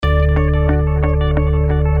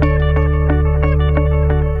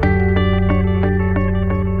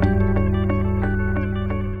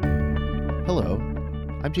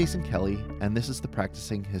I'm Jason Kelly, and this is the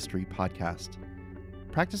Practicing History podcast.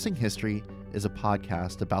 Practicing History is a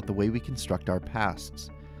podcast about the way we construct our pasts,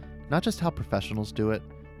 not just how professionals do it,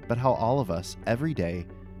 but how all of us, every day,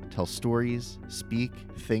 tell stories, speak,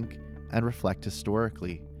 think, and reflect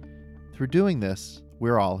historically. Through doing this,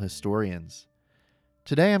 we're all historians.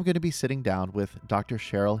 Today I'm going to be sitting down with Dr.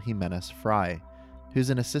 Cheryl Jimenez Frey, who's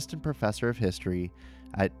an assistant professor of history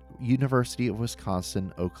at University of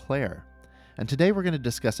Wisconsin-Eau Claire. And today we're going to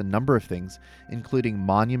discuss a number of things, including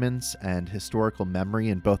monuments and historical memory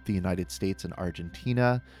in both the United States and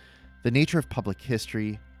Argentina, the nature of public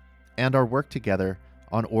history, and our work together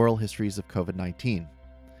on oral histories of COVID-19.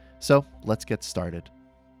 So let's get started.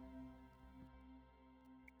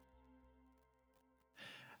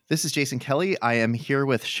 This is Jason Kelly. I am here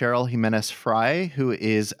with Cheryl Jimenez Frey, who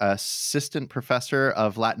is assistant professor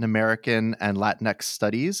of Latin American and Latinx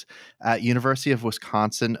studies at University of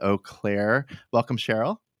Wisconsin-Eau Claire. Welcome,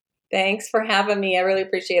 Cheryl. Thanks for having me. I really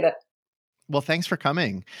appreciate it. Well, thanks for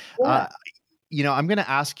coming. Yeah. I'm going to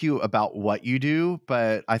ask you about what you do,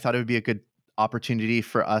 but I thought it would be a good opportunity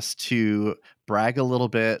for us to brag a little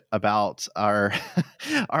bit about our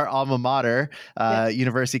our alma mater,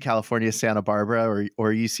 University of California, Santa Barbara,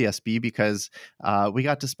 or UCSB, because we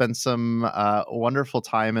got to spend some wonderful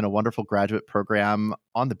time in a wonderful graduate program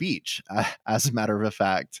on the beach, as a matter of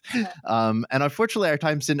fact. And unfortunately, our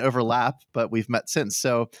times didn't overlap, but we've met since.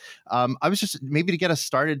 So I was just, maybe to get us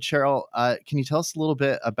started, Cheryl, can you tell us a little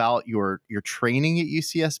bit about your training at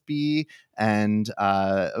UCSB and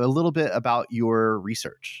a little bit about your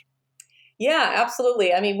research? Yeah,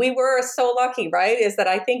 absolutely. I mean, we were so lucky, right? Is that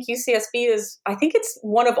I think UCSB it's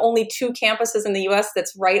one of only two campuses in the US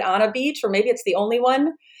that's right on a beach, or maybe it's the only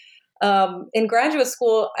one. In graduate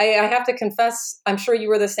school, I have to confess, I'm sure you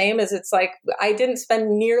were the same, as it's like I didn't spend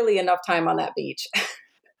nearly enough time on that beach.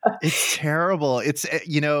 It's terrible. It's,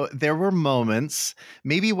 there were moments,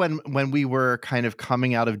 maybe when we were kind of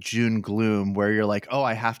coming out of June gloom, where you're like, oh,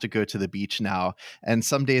 I have to go to the beach now. And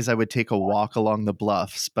some days I would take a walk along the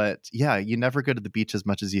bluffs. But yeah, you never go to the beach as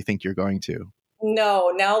much as you think you're going to.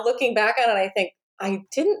 No, now looking back on it, I think I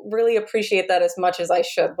didn't really appreciate that as much as I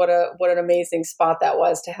should. What an amazing spot that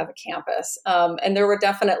was to have a campus. And there were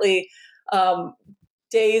definitely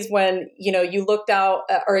days when you looked out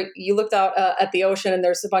at the ocean and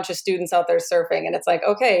there's a bunch of students out there surfing, and it's like,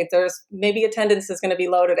 okay, there's maybe attendance is going to be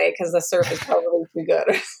low today because the surf is probably too good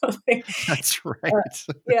or something. That's right.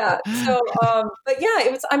 Yeah. So, but yeah,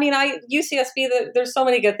 it was. I mean, UCSB. There's so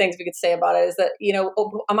many good things we could say about it. Is that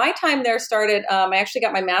my time there started. I actually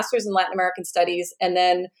got my master's in Latin American studies, and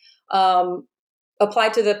then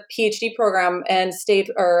applied to the PhD program and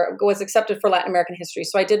was accepted for Latin American history.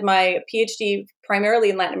 So I did my PhD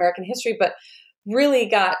primarily in Latin American history, but really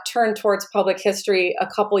got turned towards public history a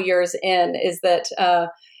couple years in. Is that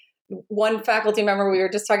one faculty member, we were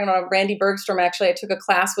just talking about, Randy Bergstrom, actually, I took a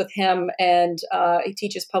class with him, and he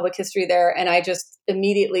teaches public history there. And I just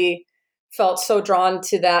immediately felt so drawn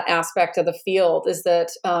to that aspect of the field. Is that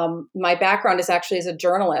my background is actually as a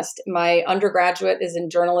journalist. My undergraduate is in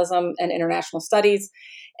journalism and international studies.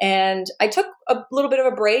 And I took a little bit of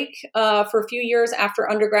a break for a few years after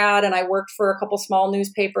undergrad, and I worked for a couple small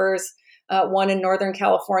newspapers, one in Northern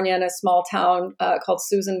California in a small town called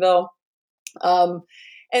Susanville.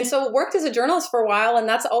 And so worked as a journalist for a while, and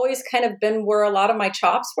that's always kind of been where a lot of my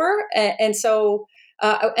chops were. And so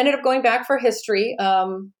I ended up going back for history,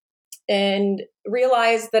 and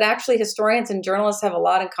realized that actually historians and journalists have a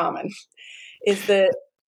lot in common.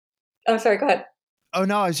 I'm sorry, go ahead. Oh,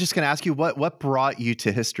 no, I was just going to ask you, what brought you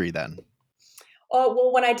to history then? Oh,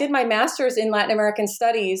 well, when I did my master's in Latin American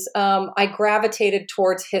studies, I gravitated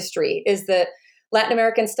towards history. Is that Latin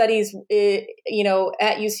American studies, at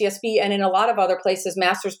UCSB and in a lot of other places,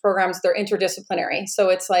 master's programs, they're interdisciplinary. So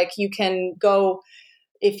it's like you can go,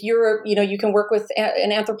 if you're, you can work with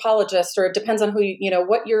an anthropologist, or it depends on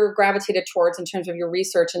what you're gravitated towards in terms of your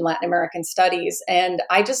research in Latin American studies. And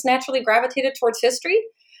I just naturally gravitated towards history,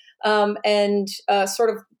 and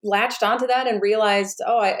sort of latched onto that and realized,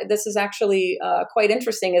 this is actually quite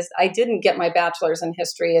interesting. As I didn't get my bachelor's in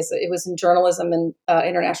history, as it was in journalism and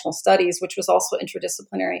international studies, which was also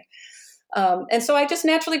interdisciplinary. And so I just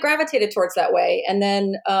naturally gravitated towards that way, and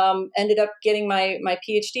then ended up getting my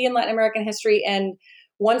PhD in Latin American history. And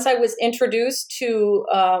once I was introduced to,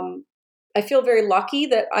 I feel very lucky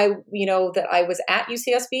that I was at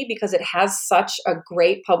UCSB, because it has such a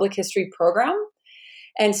great public history program.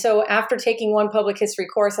 And so after taking one public history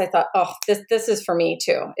course, I thought, this is for me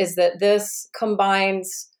too. Is that this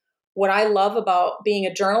combines what I love about being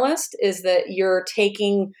a journalist, is that you're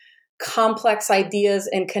taking complex ideas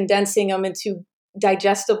and condensing them into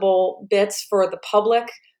digestible bits for the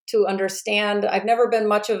public to understand. I've never been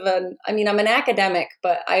much of I'm an academic,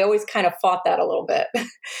 but I always kind of fought that a little bit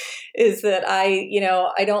is that I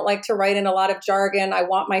don't like to write in a lot of jargon. I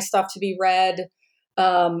want my stuff to be read.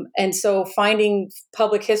 And so finding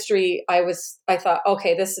public history, I thought,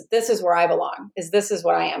 okay, this is where I belong. This is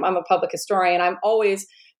what I am. I'm a public historian. I'm always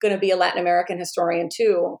going to be a Latin American historian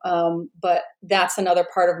too. But that's another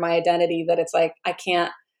part of my identity that it's like, I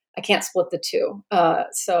can't split the two.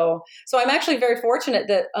 So I'm actually very fortunate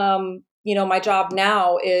that, my job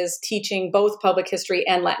now is teaching both public history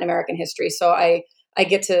and Latin American history. So I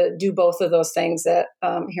get to do both of those things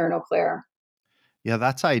here in Eau Claire. Yeah,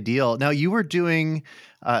 that's ideal. Now, you were doing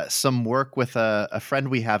some work with a friend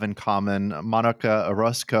we have in common, Monica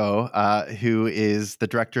Orozco, who is the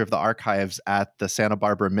director of the archives at the Santa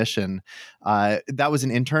Barbara Mission. That was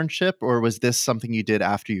an internship, or was this something you did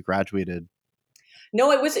after you graduated? No,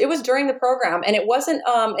 it was during the program, and it wasn't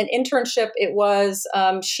an internship. It was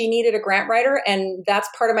she needed a grant writer, and that's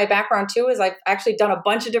part of my background too. Is I've actually done a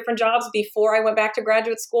bunch of different jobs before I went back to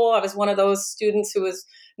graduate school. I was one of those students who was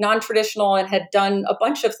non-traditional and had done a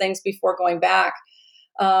bunch of things before going back,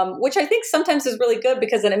 which I think sometimes is really good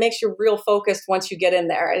because then it makes you real focused once you get in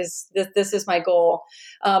there. This is my goal,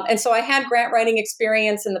 and so I had grant writing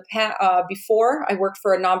experience in the past. Before I worked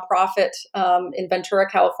for a nonprofit in Ventura,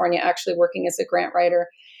 California, actually working as a grant writer.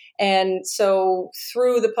 And so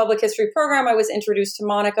through the public history program, I was introduced to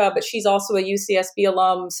Monica, but she's also a UCSB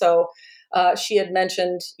alum. So she had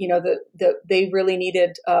mentioned, that they really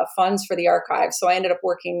needed funds for the archive. So I ended up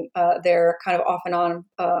working there kind of off and on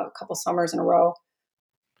a couple summers in a row.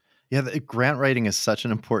 Yeah, grant writing is such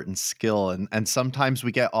an important skill. And sometimes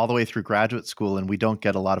we get all the way through graduate school and we don't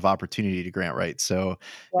get a lot of opportunity to grant write. So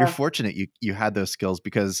you're Yeah. fortunate you had those skills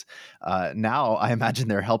because now I imagine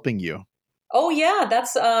they're helping you. Oh yeah,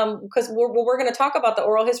 that's because we're going to talk about the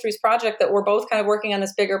Oral Histories Project, that we're both kind of working on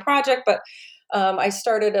this bigger project. But I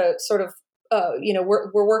started a sort of, we're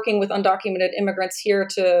working with undocumented immigrants here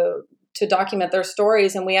to document their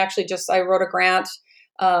stories, and I wrote a grant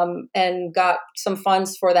and got some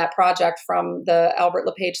funds for that project from the Albert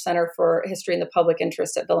LePage Center for History and the Public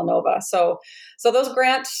Interest at Villanova. So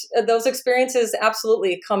those experiences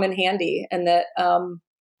absolutely come in handy, and that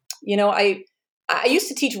I used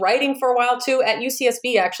to teach writing for a while too at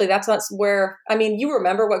UCSB. Actually, that's not where, you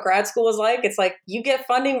remember what grad school is like. It's like you get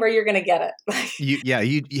funding where you're going to get it.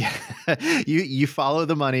 You follow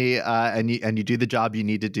the money and you do the job you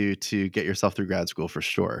need to do to get yourself through grad school for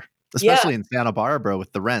sure, especially in Santa Barbara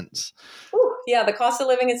with the rents. Ooh, yeah, the cost of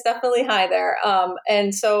living is definitely high there.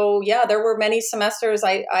 And so, there were many semesters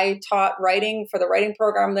I taught writing for the writing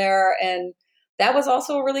program there, and that was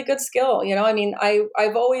also a really good skill.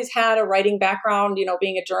 I've always had a writing background,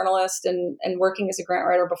 being a journalist and working as a grant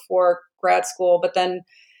writer before grad school, but then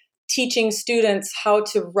teaching students how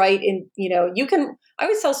to write I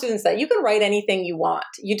always tell students that you can write anything you want.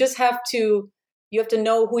 You just have to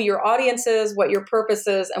know who your audience is, what your purpose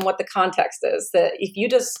is, and what the context is. That if you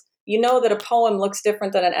just, that a poem looks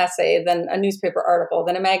different than an essay, than a newspaper article,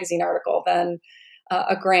 than a magazine article, than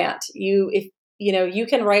a grant, you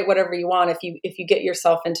can write whatever you want if you get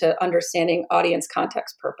yourself into understanding audience,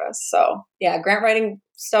 context, purpose. So yeah, grant writing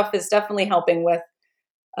stuff is definitely helping with,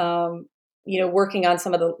 working on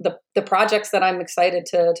some of the projects that I'm excited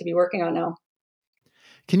to be working on now.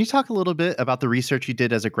 Can you talk a little bit about the research you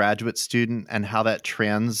did as a graduate student and how that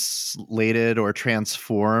translated or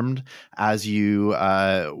transformed as you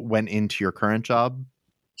went into your current job?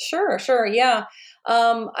 Sure. Yeah.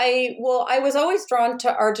 I was always drawn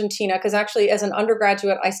to Argentina because actually as an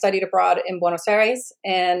undergraduate, I studied abroad in Buenos Aires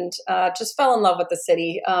and just fell in love with the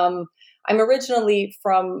city. I'm originally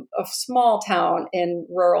from a small town in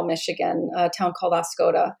rural Michigan, a town called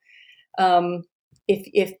Oscoda.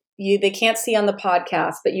 If they can't see on the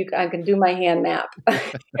podcast, but I can do my hand map.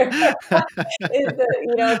 If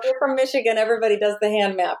you're from Michigan, everybody does the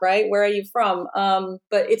hand map, right? Where are you from?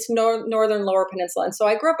 But it's northern Lower Peninsula. And so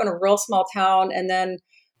I grew up in a real small town and then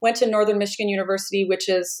went to Northern Michigan University, which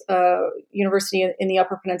is a university in the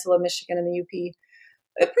Upper Peninsula of Michigan in the UP.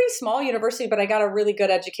 A pretty small university, but I got a really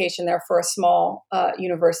good education there for a small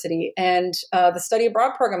university. And the study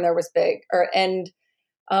abroad program there was big.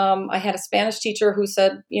 I had a Spanish teacher who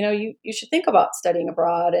said, you should think about studying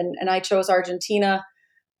abroad. And I chose Argentina,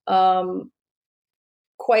 quite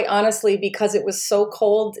honestly, because it was so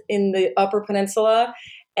cold in the Upper Peninsula.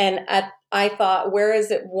 And I thought, where is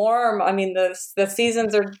it warm? The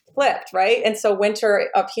seasons are flipped, right? And so winter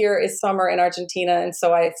up here is summer in Argentina. And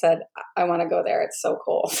so I said, I want to go there. It's so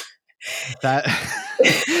cold. That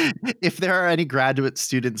if there are any graduate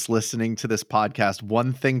students listening to this podcast,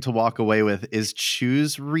 one thing to walk away with is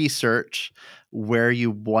choose research where you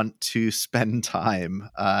want to spend time.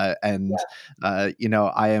 I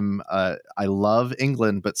love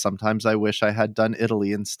England, but sometimes I wish I had done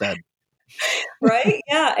Italy instead. Right?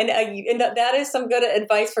 Yeah. And that is some good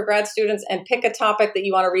advice for grad students. And pick a topic that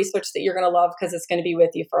you want to research that you're going to love because it's going to be with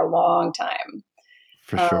you for a long time.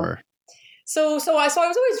 For Um, sure. So I was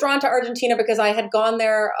always drawn to Argentina because I had gone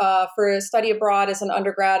there for a study abroad as an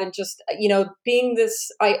undergrad, and just being this,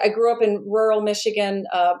 I grew up in rural Michigan.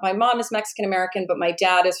 My mom is Mexican American, but my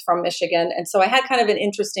dad is from Michigan, and so I had kind of an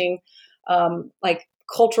interesting like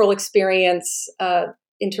cultural experience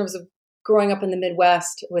in terms of growing up in the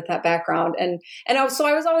Midwest with that background, so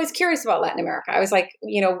I was always curious about Latin America. I was like,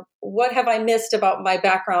 what have I missed about my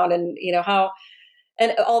background, and how.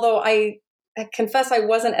 And although I confess I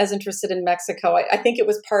wasn't as interested in Mexico. I think it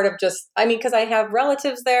was part of because I have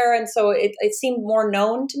relatives there. And so it seemed more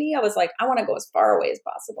known to me. I was like, I want to go as far away as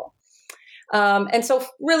possible. And so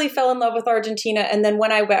really fell in love with Argentina. And then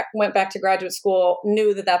when I went back to graduate school,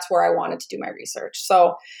 knew that that's where I wanted to do my research.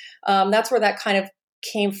 So that's where that kind of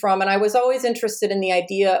came from. And I was always interested in the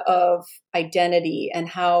idea of identity and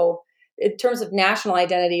how, in terms of national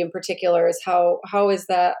identity in particular, is how is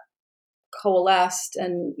that coalesced,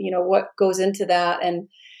 and what goes into that, and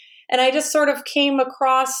I just sort of came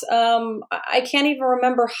across I can't even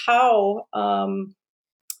remember how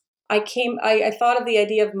I thought of the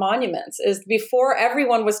idea of monuments is before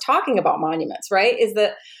everyone was talking about monuments, right? Is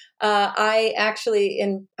that I actually,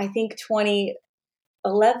 in I think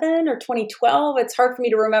 2011 or 2012, it's hard for me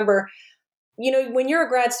to remember. When you're a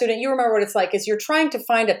grad student, you remember what it's like is you're trying to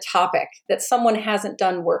find a topic that someone hasn't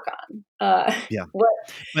done work on. Yeah. What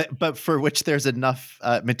But for which there's enough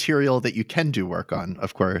material that you can do work on,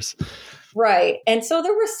 of course. Right. And so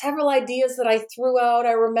there were several ideas that I threw out,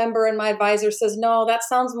 I remember, and my advisor says, no, that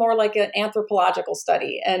sounds more like an anthropological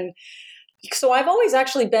study. And so I've always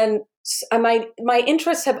actually been, my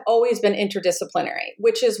interests have always been interdisciplinary,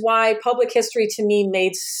 which is why public history to me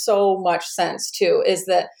made so much sense too, is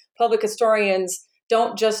that public historians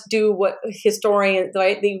don't just do what historians,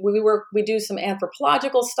 right? We do some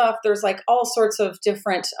anthropological stuff. There's like all sorts of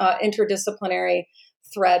different interdisciplinary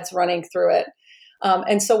threads running through it.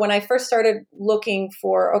 And so when I first started looking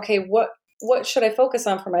for, okay, what should I focus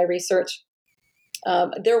on for my research?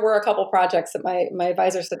 There were a couple projects that my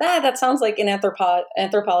advisor said, that sounds like an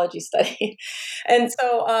anthropology study. And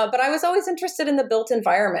so, but I was always interested in the built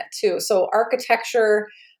environment too. So architecture,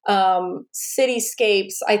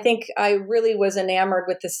 cityscapes. I think I really was enamored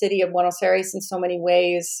with the city of Buenos Aires in so many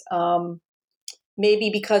ways. Maybe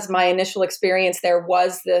because my initial experience there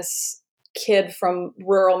was this kid from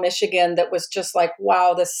rural Michigan that was just like,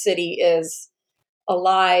 wow, this city is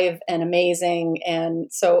alive and amazing. And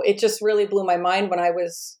so it just really blew my mind when I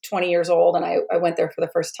was 20 years old and I went there for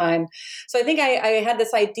the first time. So I think I had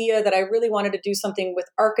this idea that I really wanted to do something with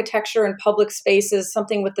architecture and public spaces,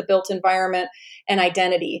 something with the built environment and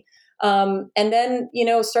identity. And then,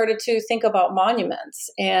 started to think about monuments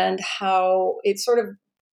and how it sort of,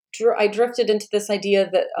 I drifted into this idea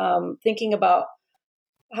that thinking about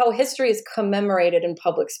how history is commemorated in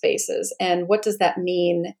public spaces and what does that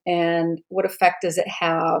mean and what effect does it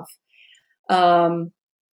have,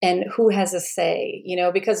 and who has a say,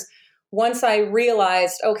 because once I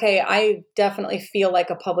realized, okay, I definitely feel like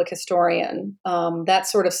a public historian, that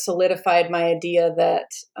sort of solidified my idea that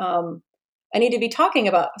I need to be talking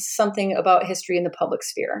about something about history in the public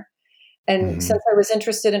sphere. And since I was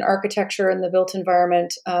interested in architecture and the built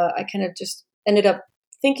environment, I kind of just ended up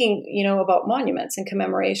thinking, about monuments and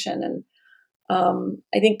commemoration. And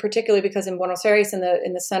I think particularly because in Buenos Aires, in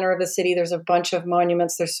the center of the city, there's a bunch of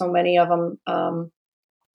monuments. There's so many of them,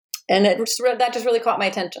 and that just really caught my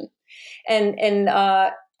attention. And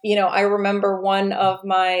I remember one of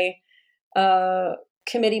my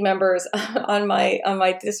committee members on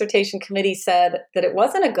my dissertation committee said that it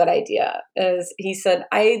wasn't a good idea. As he said,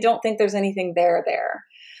 I don't think there's anything there.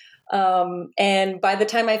 And by the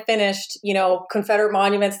time I finished, Confederate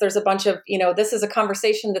monuments, there's a bunch of, this is a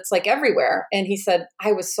conversation that's like everywhere. And he said,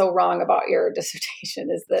 I was so wrong about your dissertation,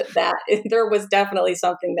 is that there was definitely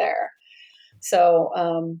something there. So,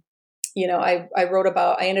 I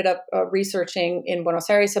ended up researching in Buenos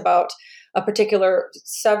Aires about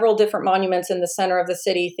several different monuments in the center of the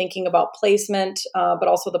city, thinking about placement, but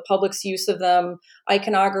also the public's use of them,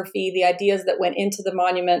 iconography, the ideas that went into the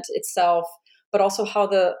monument itself, but also how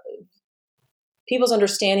the people's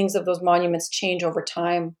understandings of those monuments change over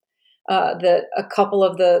time. A couple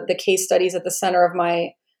of the case studies at the center of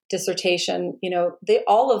my dissertation,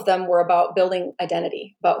 all of them were about building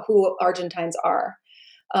identity, about who Argentines are.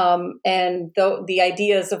 And though the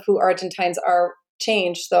ideas of who Argentines are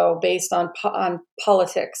changed, though, based on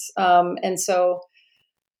politics. And so,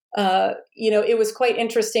 it was quite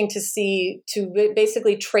interesting to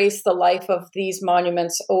basically trace the life of these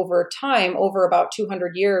monuments over time, over about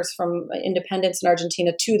 200 years from independence in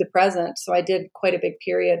Argentina to the present. So I did quite a big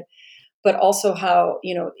period, but also how,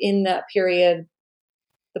 in that period,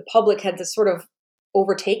 the public had sort of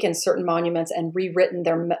overtaken certain monuments and rewritten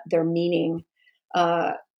their meaning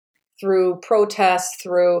through protests,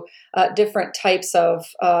 through different types of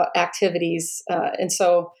activities. And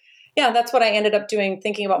so, that's what I ended up doing,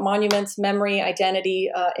 thinking about monuments, memory, identity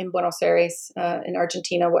in Buenos Aires, in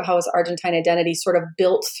Argentina. How is Argentine identity sort of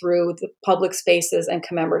built through the public spaces and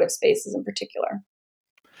commemorative spaces in particular?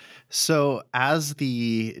 So, as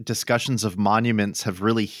the discussions of monuments have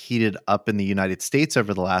really heated up in the United States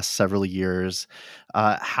over the last several years,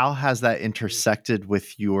 how has that intersected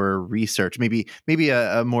with your research? Maybe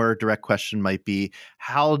a more direct question might be,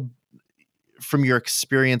 how, from your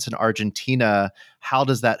experience in Argentina, how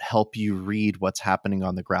does that help you read what's happening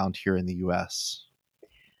on the ground here in the U.S.?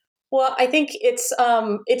 Well, I think it's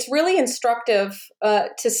really instructive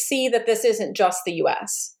to see that this isn't just the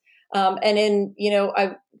U.S. I'm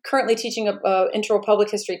currently teaching a intro public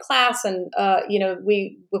history class, and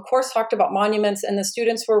we of course talked about monuments, and the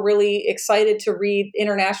students were really excited to read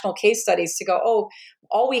international case studies to go, oh,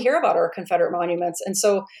 all we hear about are Confederate monuments, and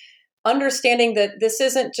so understanding that this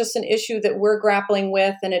isn't just an issue that we're grappling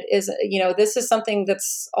with, and it is, this is something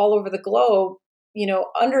that's all over the globe.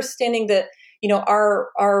 Understanding that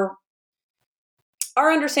our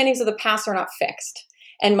understandings of the past are not fixed,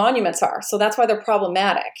 and monuments are. So that's why they're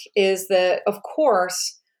problematic, is that, of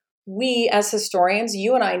course, we as historians,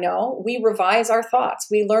 you and I know, we revise our thoughts.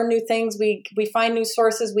 We learn new things. We find new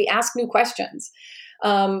sources. We ask new questions.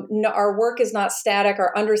 Our work is not static.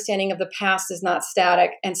 Our understanding of the past is not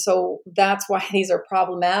static. And so that's why these are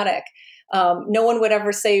problematic. No one would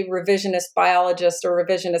ever say revisionist biologist or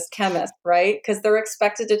revisionist chemist, right? Because they're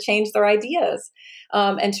expected to change their ideas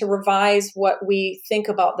and to revise what we think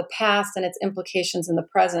about the past and its implications in the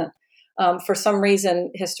present. For some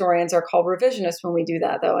reason, historians are called revisionists when we do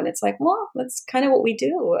that, though. And it's like, well, that's kind of what we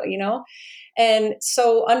do, And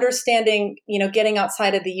so understanding, getting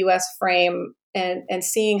outside of the U.S. frame and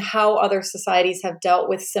seeing how other societies have dealt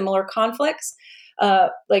with similar conflicts.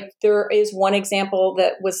 Like there is one example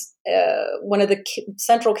that was one of the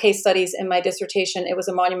central case studies in my dissertation. It was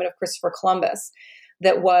a monument of Christopher Columbus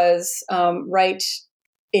that was right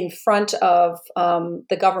in front of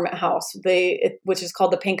the government house, which is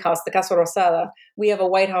called the Pink House, the Casa Rosada. We have a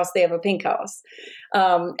White House, they have a Pink House.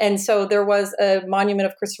 And so there was a monument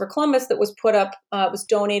of Christopher Columbus that was put up, was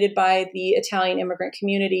donated by the Italian immigrant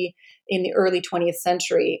community in the early 20th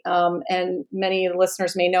century. And many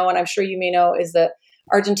listeners may know, and I'm sure you may know, is that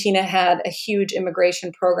Argentina had a huge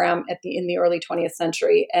immigration program in the early 20th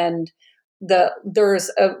century. And there's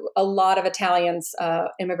a lot of Italians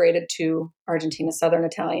immigrated to Argentina, Southern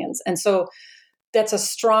Italians. And so that's a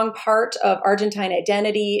strong part of Argentine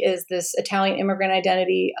identity, is this Italian immigrant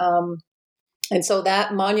identity. And so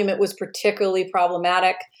that monument was particularly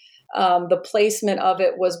problematic. The placement of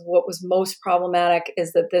it was what was most problematic,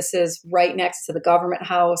 is that this is right next to the government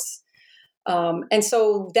house. And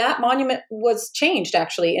so that monument was changed,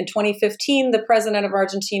 actually. In 2015, the president of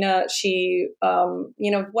Argentina, she,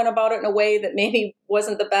 went about it in a way that maybe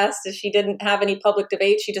wasn't the best, as she didn't have any public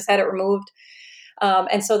debate. She just had it removed.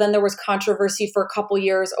 And so then there was controversy for a couple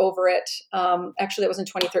years over it. Actually, it was in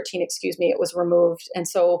 2013, it was removed. And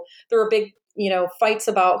so there were big, fights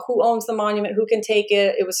about who owns the monument, who can take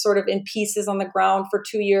it. It was sort of in pieces on the ground for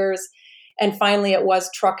 2 years. And finally, it was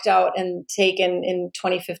trucked out and taken in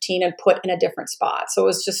 2015 and put in a different spot. So it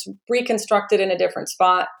was just reconstructed in a different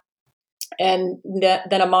spot. And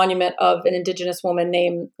then a monument of an indigenous woman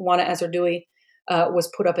named Juana Azurduy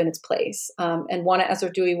was put up in its place. And Juana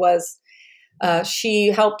Azurduy she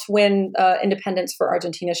helped win independence for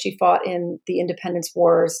Argentina. She fought in the independence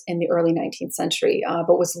wars in the early 19th century,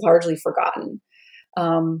 but was largely forgotten.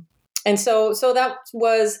 And so that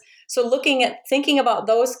was, so thinking about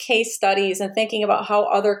those case studies and thinking about how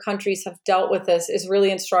other countries have dealt with this is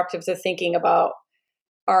really instructive to thinking about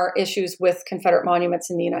our issues with Confederate monuments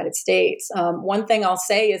in the United States. One thing I'll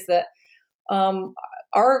say is that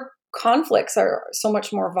our conflicts are so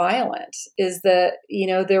much more violent, is that,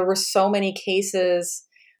 there were so many cases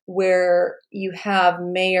where you have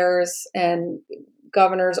mayors and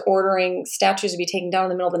governors ordering statues to be taken down in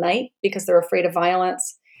the middle of the night because they're afraid of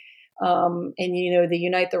violence. And, the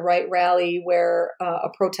Unite the Right rally where a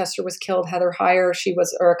protester was killed, Heather Heyer,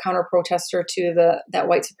 or a counter protester to that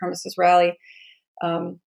white supremacist rally.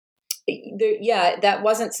 That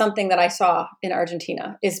wasn't something that I saw in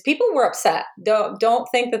Argentina. Is people were upset. Don't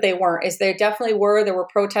think that they weren't. Is they definitely were. There were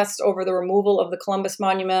protests over the removal of the Columbus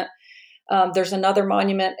Monument. There's another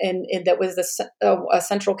monument that was a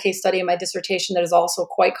central case study in my dissertation that is also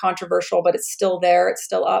quite controversial, but it's still there. It's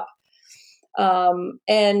still up.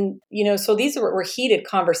 So these were heated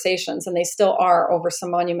conversations, and they still are over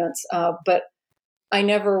some monuments. But I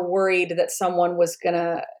never worried that someone was going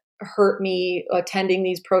to hurt me attending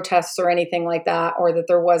these protests or anything like that, or that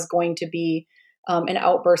there was going to be an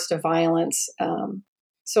outburst of violence.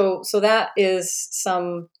 So that is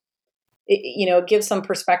it gives some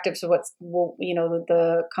perspective to what's,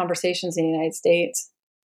 the conversations in the United States.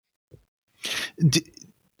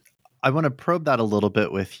 I want to probe that a little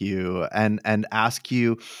bit with you and ask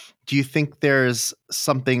you, do you think there's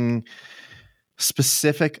something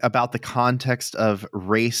specific about the context of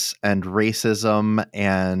race and racism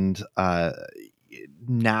and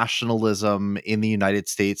nationalism in the United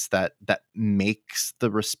States that makes the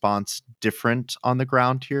response different on the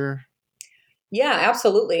ground here? Yeah,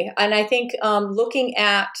 absolutely. And I think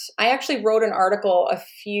I actually wrote an article a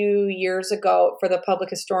few years ago for the Public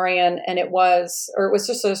Historian, and it was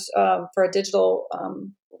just for a digital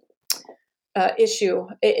issue,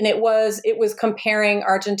 and it was comparing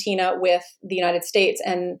Argentina with the United States,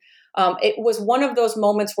 and it was one of those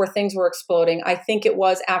moments where things were exploding. I think it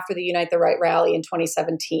was after the Unite the Right rally in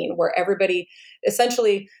 2017, where everybody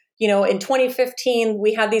essentially, in 2015,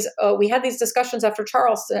 we had these discussions after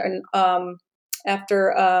Charleston.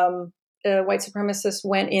 After white supremacists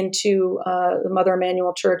went into the Mother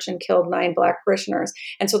Emanuel Church and killed 9 Black parishioners.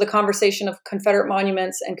 And so the conversation of Confederate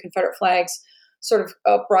monuments and Confederate flags sort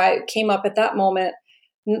of came up at that moment.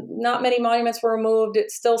 Not many monuments were removed. It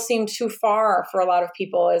still seemed too far for a lot of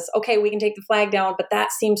people. As, okay, we can take the flag down, but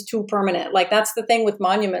that seems too permanent. Like, that's the thing with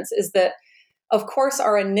monuments, is that, of course,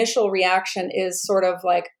 our initial reaction is sort of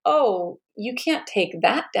like, oh, you can't take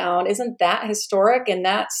that down. Isn't that historic? And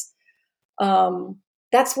that's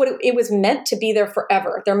what it was meant to be there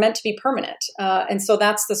forever. They're meant to be permanent. And so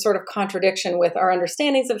that's the sort of contradiction with our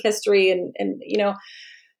understandings of history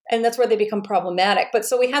and that's where they become problematic. But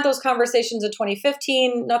so we had those conversations in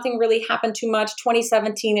 2015. Nothing really happened too much.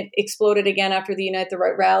 2017, it exploded again after the Unite the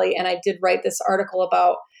Right rally. And I did write this article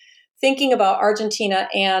about thinking about Argentina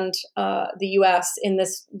and the U.S. in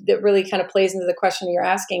this, that really kind of plays into the question you're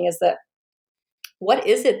asking, is that what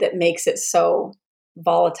is it that makes it so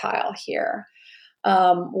volatile here?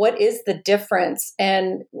 What is the difference?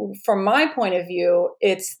 And from my point of view,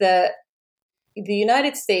 it's that the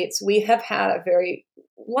United States, we have had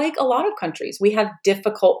like a lot of countries, we have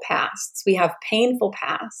difficult pasts, we have painful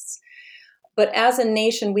pasts, but as a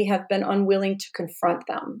nation, we have been unwilling to confront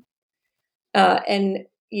them.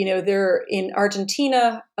 They're in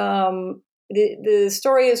Argentina. The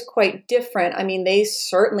story is quite different. I mean, they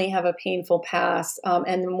certainly have a painful past.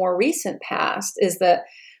 And the more recent past is that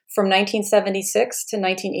from 1976 to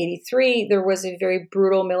 1983, there was a very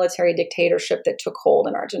brutal military dictatorship that took hold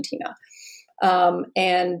in Argentina.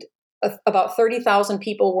 And about 30,000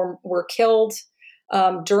 people were killed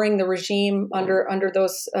during the regime under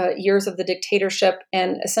those years of the dictatorship.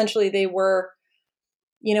 And essentially they were,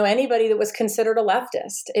 anybody that was considered a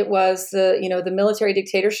leftist. It was the military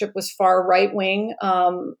dictatorship was far right wing.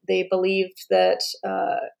 They believed that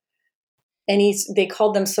they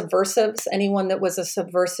called them subversives. Anyone that was a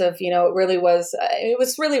subversive, it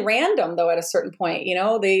was really random though at a certain point.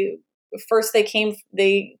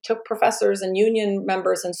 They took professors and union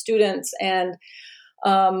members and students, and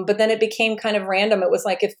but then it became kind of random. It was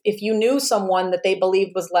like if you knew someone that they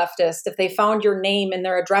believed was leftist, if they found your name in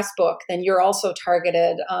their address book, then you're also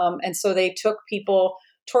targeted. And so they took people,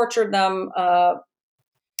 tortured them.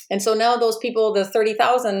 And so now those people, the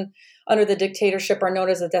 30,000 under the dictatorship, are known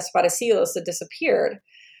as the desaparecidos, that disappeared.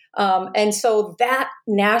 And so that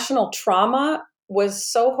national trauma was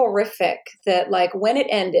so horrific that, like, when it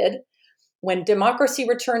ended, when democracy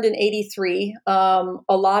returned in 1983,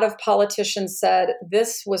 a lot of politicians said,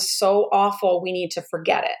 this was so awful, we need to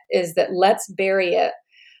forget it, is that let's bury it.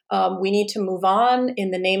 We need to move on in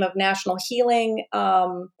the name of national healing.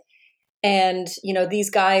 And, these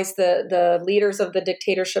guys, the leaders of the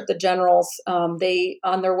dictatorship, the generals, they,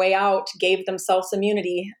 on their way out, gave themselves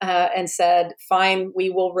immunity and said, fine, we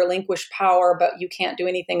will relinquish power, but you can't do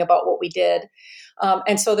anything about what we did.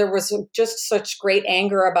 And so there was just such great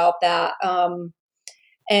anger about that.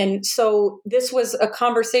 And so this was a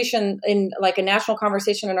conversation a national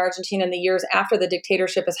conversation in Argentina in the years after the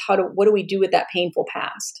dictatorship, is what do we do with that painful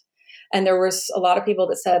past? And there was a lot of people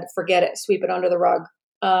that said, forget it, sweep it under the rug.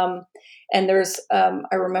 And there's, I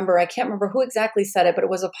can't remember who exactly said it, but it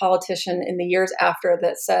was a politician in the years after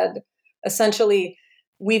that said, essentially,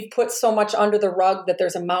 we've put so much under the rug that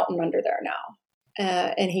there's a mountain under there now.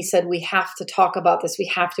 And he said, we have to talk about this.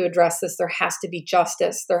 We have to address this. There has to be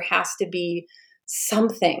justice. There has to be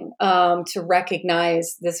something to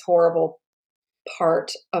recognize this horrible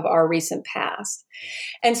part of our recent past.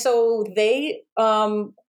 And so they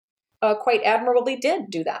quite admirably did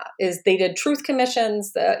do that. Is they did truth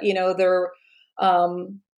commissions. That they're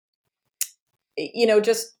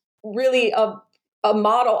just really a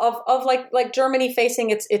model of like Germany facing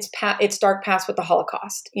its dark past with the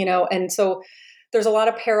Holocaust. And so there's a lot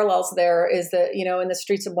of parallels there. Is that in the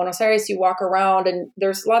streets of Buenos Aires you walk around and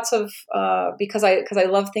there's lots of because I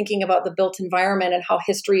love thinking about the built environment and how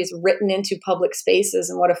history is written into public spaces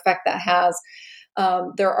and what effect that has.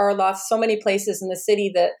 There are so many places in the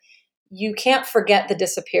city that you can't forget the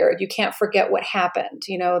disappeared. You can't forget what happened.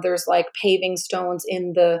 There's like paving stones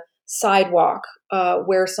in the sidewalk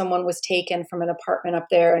where someone was taken from an apartment up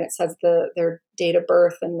there, and it says their date of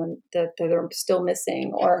birth and that they're still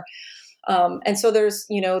missing. Or and so there's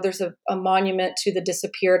a monument to the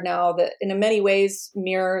disappeared now that in many ways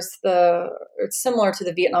it's similar to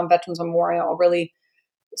the Vietnam Veterans Memorial, a really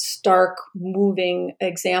stark, moving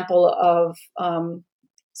example of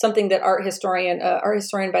something that art historian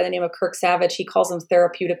by the name of Kirk Savage, he calls them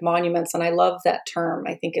therapeutic monuments. And I love that term.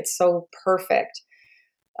 I think it's so perfect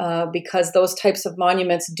because those types of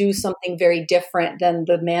monuments do something very different than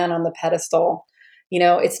the man on the pedestal.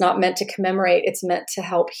 It's not meant to commemorate. It's meant to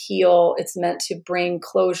help heal. It's meant to bring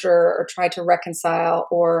closure or try to reconcile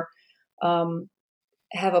or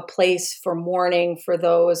have a place for mourning for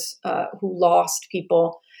those who lost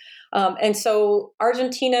people. And so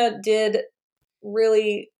Argentina did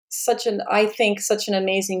really such an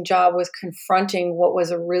amazing job with confronting what was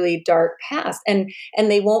a really dark past. And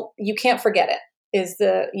you can't forget it. Is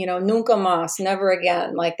nunca más, never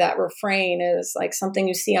again. Like that refrain is like something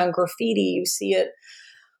you see on graffiti. You see it.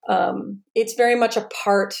 It's very much a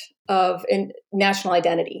part of national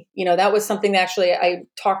identity. That was something that actually I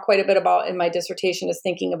talked quite a bit about in my dissertation, is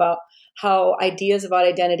thinking about how ideas about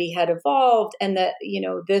identity had evolved, and that,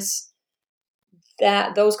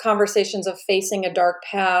 those conversations of facing a dark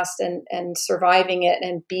past and surviving it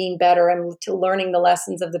and being better and to learning the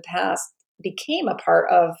lessons of the past became a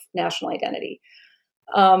part of national identity.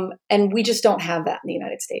 And we just don't have that in the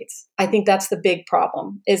United States. I think that's the big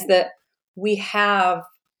problem, is that we have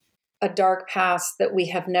a dark past that we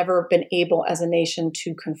have never been able as a nation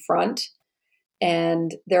to confront.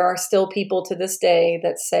 And there are still people to this day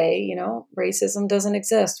that say, racism doesn't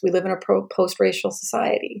exist. We live in a post-racial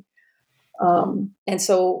society. And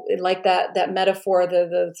so like that metaphor,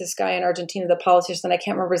 this guy in Argentina, the politician, I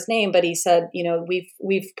can't remember his name, but he said,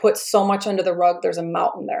 we've put so much under the rug, there's a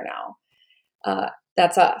mountain there now.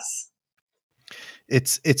 That's us.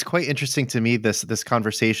 It's quite interesting to me, this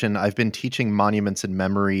conversation. I've been teaching monuments and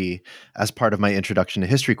memory as part of my introduction to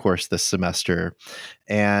history course this semester.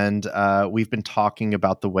 And we've been talking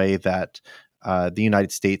about the way that the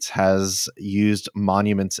United States has used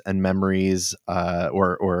monuments and memories,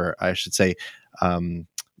 or I should say,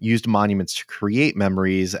 used monuments to create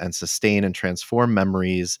memories and sustain and transform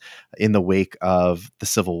memories in the wake of the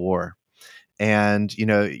Civil War. And,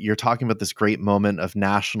 you're talking about this great moment of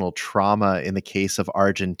national trauma in the case of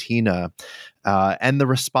Argentina. And the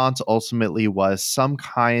response ultimately was some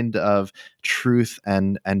kind of truth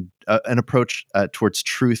and an approach towards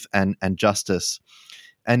truth and justice.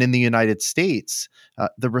 And in the United States,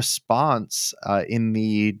 the response in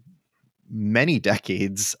the many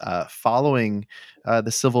decades following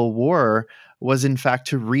the Civil War was in fact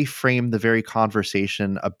to reframe the very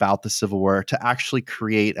conversation about the Civil War, to actually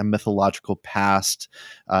create a mythological past,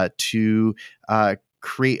 to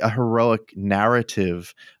create a heroic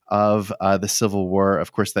narrative of the Civil War,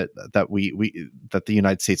 of course, that the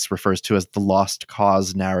United States refers to as the lost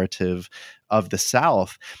cause narrative of the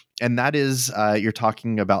South. And that is, you're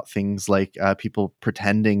talking about things like people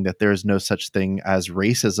pretending that there is no such thing as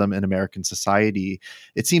racism in American society.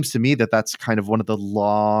 It seems to me that that's kind of one of the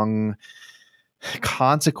long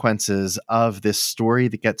consequences of this story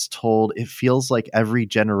that gets told. It feels like every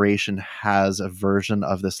generation has a version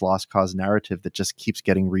of this lost cause narrative that just keeps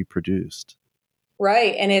getting reproduced.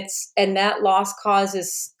 Right. And that lost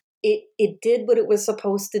cause it did what it was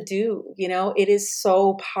supposed to do. It is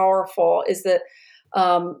so powerful, is that,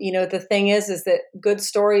 the thing is that good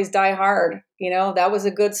stories die hard. That was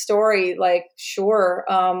a good story. Like, sure.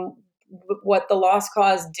 What the lost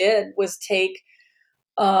cause did was take,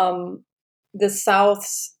 the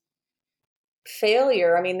South's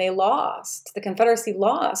failure. I mean, they lost. The Confederacy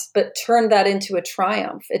lost, but turned that into a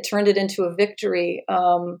triumph. It turned it into a victory.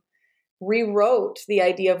 Rewrote the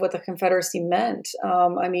idea of what the Confederacy meant.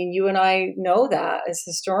 I mean, you and I know that as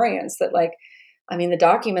historians that, like, I mean, the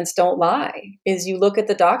documents don't lie. Is you look at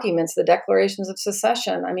the documents, the declarations of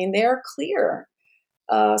secession. I mean, they are clear.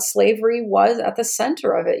 Slavery was at the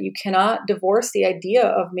center of it. You cannot divorce the idea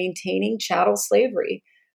of maintaining chattel slavery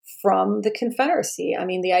from the Confederacy. I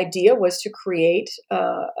mean, the idea was to create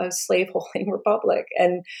a slaveholding republic,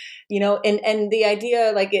 and and the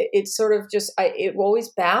idea, like it sort of just, it always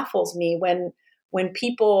baffles me when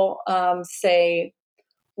people say,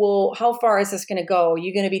 "Well, how far is this going to go?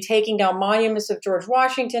 You're going to be taking down monuments of George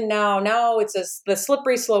Washington now? Now it's the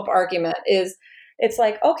slippery slope argument is, it's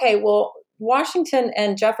like, okay, well, Washington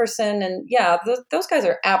and Jefferson and yeah, those guys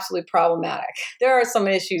are absolutely problematic. There are some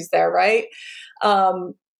issues there, right?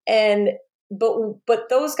 Um, and but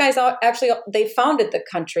those guys actually, they founded the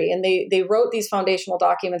country, and they wrote these foundational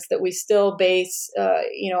documents that we still base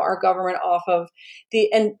our government off of.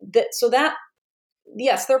 So that,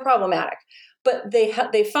 yes, they're problematic, but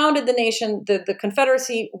they founded the nation. The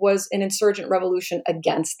Confederacy was an insurgent revolution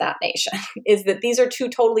against that nation. Is that these are two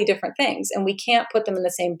totally different things, and we can't put them in the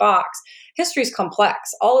same box. History's complex.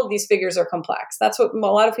 All of these figures are complex. That's what a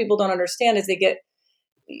lot of people don't understand. Is they get,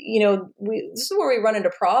 this is where we run into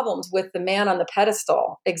problems with the man on the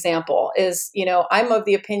pedestal example. Is, I'm of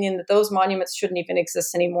the opinion that those monuments shouldn't even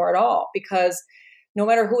exist anymore at all, because no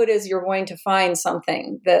matter who it is, you're going to find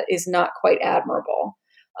something that is not quite admirable.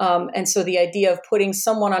 And so the idea of putting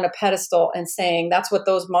someone on a pedestal and saying that's what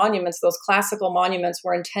those monuments, those classical monuments,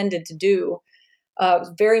 were intended to do,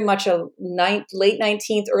 very much a late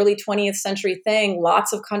 19th, early 20th century thing.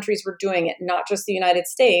 Lots of countries were doing it, not just the United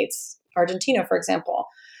States, Argentina, for example,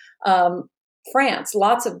 France,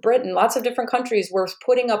 lots of Britain, lots of different countries were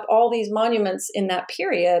putting up all these monuments in that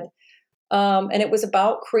period. And it was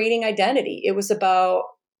about creating identity. It was about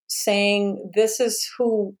saying, this is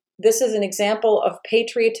an example of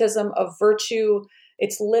patriotism, of virtue.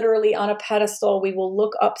 It's literally on a pedestal. We will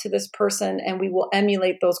look up to this person and we will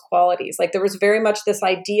emulate those qualities. Like, there was very much this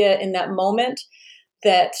idea in that moment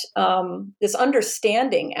that this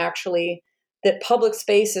understanding, actually, that public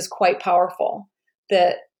space is quite powerful.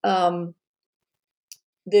 That there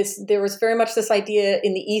was very much this idea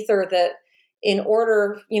in the ether that, in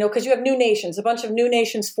order, because you have new nations, a bunch of new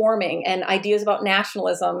nations forming, and ideas about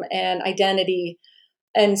nationalism and identity.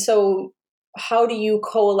 And so how do you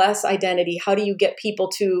coalesce identity? How do you get people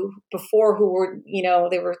to, before, who were,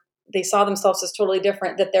 they saw themselves as totally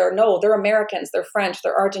different, that they're Americans, they're French,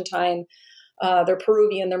 they're Argentine, they're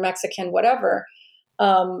Peruvian, they're Mexican, whatever.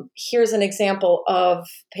 Here's an example of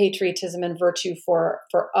patriotism and virtue for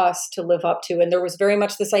us to live up to. And there was very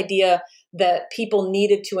much this idea that people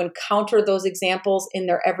needed to encounter those examples in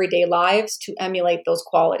their everyday lives to emulate those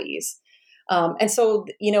qualities. And so,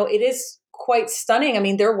 it is quite stunning. I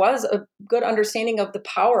mean, there was a good understanding of the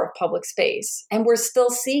power of public space, and we're still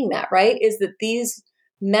seeing that, right? Is that these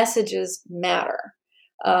messages matter.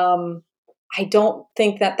 I don't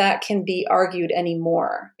think that can be argued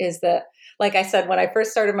anymore. Is that, like I said, when I first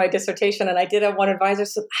started my dissertation, and I did have one advisor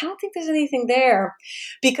said, I don't think there's anything there,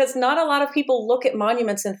 because not a lot of people look at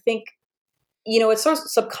monuments and think, it's sort of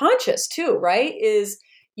subconscious too, right? Is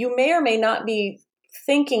you may or may not be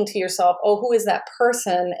thinking to yourself, oh, who is that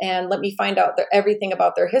person? And let me find out everything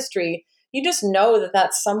about their history. You just know that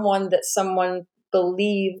that's someone that someone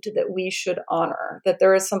believed that we should honor, that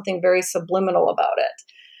there is something very subliminal about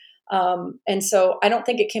it. And so I don't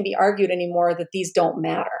think it can be argued anymore that these don't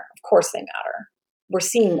matter. Of course they matter. We're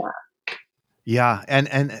seeing that. Yeah.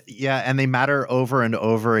 And they matter over and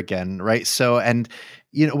over again. Right. So, and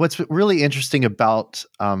what's really interesting about,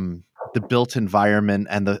 the built environment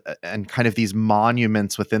and kind of these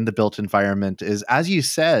monuments within the built environment is, as you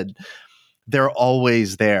said, they're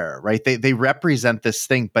always there, right? They represent this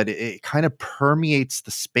thing, but it kind of permeates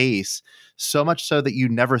the space so much so that you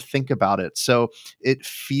never think about it. So it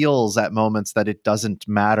feels at moments that it doesn't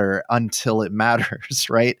matter until it matters,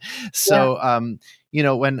 right? So,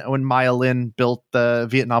 when Maya Lin built the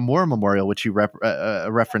Vietnam War Memorial, which you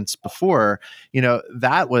referenced before,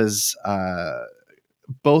 that was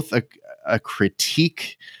both a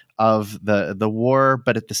critique of the war,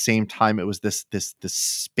 but at the same time, it was this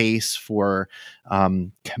space for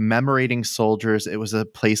commemorating soldiers. It was a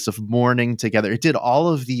place of mourning together. It did all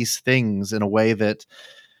of these things in a way that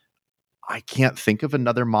I can't think of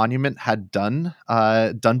another monument had done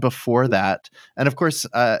before that. And of course,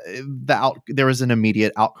 there was an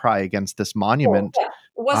immediate outcry against this monument. Well, yeah.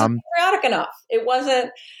 It wasn't patriotic enough. It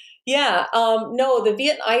wasn't. Yeah, no,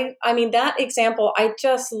 I mean, that example, I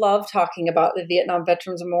just love talking about the Vietnam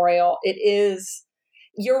Veterans Memorial. It is,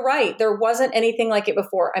 you're right. There wasn't anything like it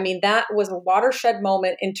before. I mean, that was a watershed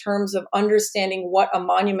moment in terms of understanding what a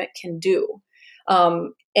monument can do.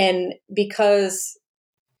 And because,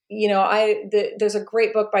 there's a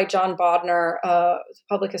great book by John Bodner,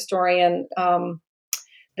 public historian, At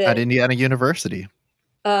that, Indiana University.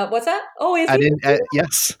 what's that? Oh, is he?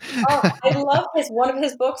 Yes. Oh, I love one of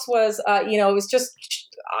his books was, it was just,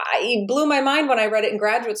 it blew my mind when I read it in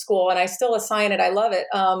graduate school, and I still assign it. I love it.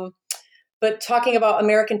 But talking about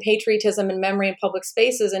American patriotism and memory in public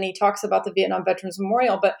spaces, and he talks about the Vietnam Veterans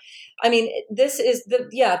Memorial. But I mean, there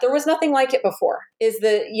was nothing like it before. Is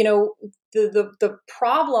the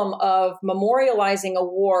problem of memorializing a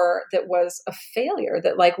war that was a failure,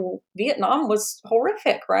 that like Vietnam was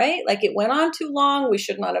horrific, right? Like it went on too long. We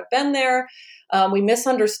should not have been there. We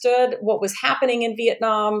misunderstood what was happening in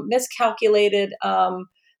Vietnam, miscalculated.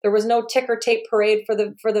 There was no ticker tape parade for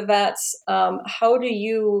the vets. How do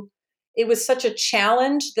you? It was such a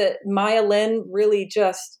challenge that Maya Lin really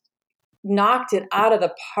just knocked it out of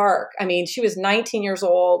the park. I mean, she was 19 years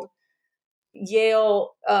old, Yale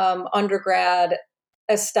undergrad,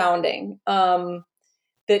 astounding. That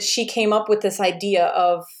she came up with this idea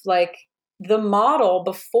of like the model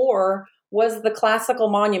before was the classical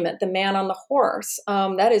monument, the man on the horse.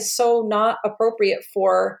 That is so not appropriate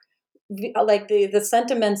for like the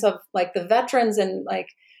sentiments of like the veterans, and like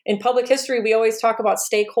in public history, we always talk about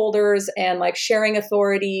stakeholders and like sharing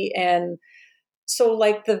authority. And so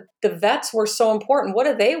like the vets were so important. What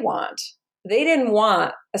do they want? They didn't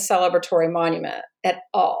want a celebratory monument at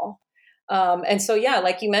all. And so, yeah,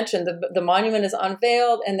 like you mentioned, the monument is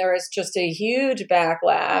unveiled, and there is just a huge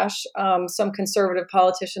backlash. Some conservative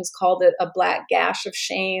politicians called it a black gash of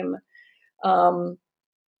shame, um,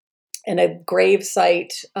 and a grave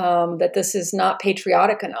site, that this is not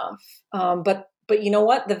patriotic enough. But you know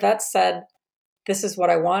what? The vets said, "This is what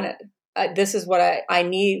I wanted. This is what I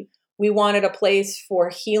need." We wanted a place for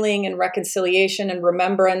healing and reconciliation and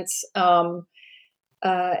remembrance. And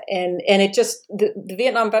it just the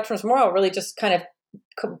Vietnam Veterans Memorial really just kind of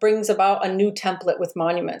brings about a new template with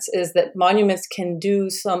monuments, is that monuments can do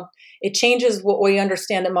it changes what we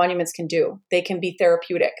understand that monuments can do. They can be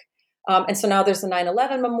therapeutic. And so now there's the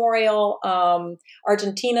 9/11 memorial.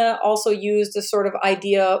 Argentina also used a sort of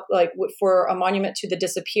idea like for a monument to the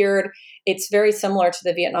disappeared. It's very similar to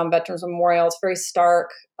the Vietnam Veterans Memorial. It's very stark.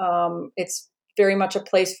 It's very much a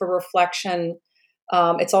place for reflection.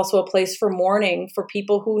 It's also a place for mourning for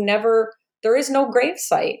people who there is no grave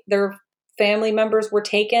site. Their family members were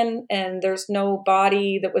taken, and there's no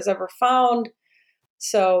body that was ever found.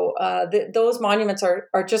 So those monuments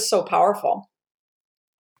are just so powerful.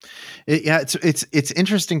 It's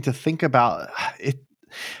interesting to think about it,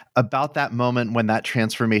 about that moment when that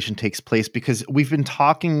transformation takes place, because we've been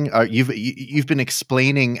talking, you've been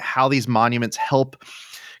explaining how these monuments help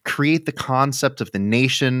create the concept of the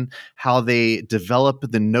nation, how they develop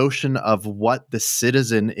the notion of what the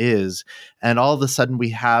citizen is. And all of a sudden we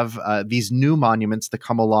have these new monuments that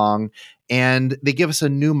come along, and they give us a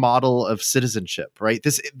new model of citizenship, right?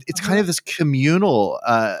 It's kind of this communal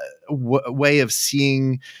way of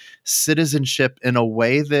seeing citizenship in a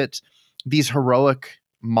way that these heroic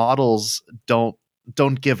models don't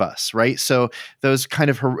give us, right? So those kind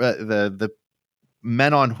of the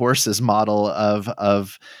men on horses model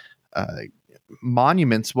of uh,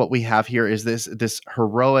 monuments, what we have here is this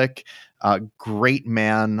heroic great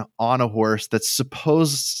man on a horse that's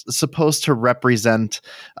supposed to represent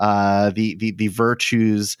the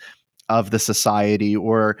virtues of the society.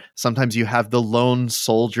 Or sometimes you have the lone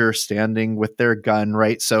soldier standing with their gun,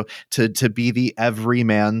 right? So to be the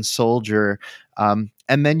everyman soldier.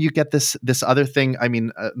 And then you get this other thing. I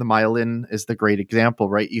mean, the Maya Lin is the great example,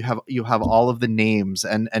 right? You have all of the names,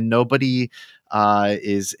 and nobody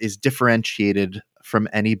is differentiated from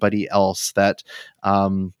anybody else. That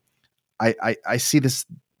I see this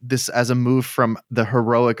as a move from the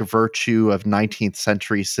heroic virtue of 19th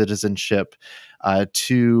century citizenship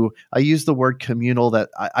to, I use the word communal, that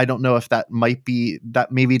I don't know if that maybe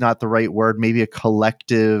not the right word, maybe a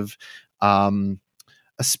collective,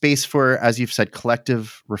 a space for, as you've said,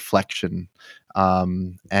 collective reflection.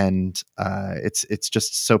 And it's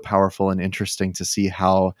just so powerful and interesting to see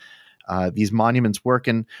how these monuments work,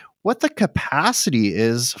 and what the capacity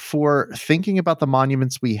is for thinking about the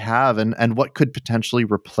monuments we have, and what could potentially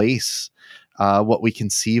replace what we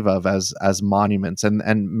conceive of as monuments,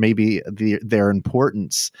 and maybe their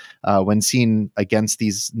importance when seen against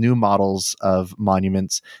these new models of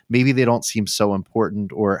monuments. Maybe they don't seem so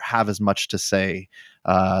important or have as much to say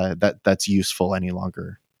that's useful any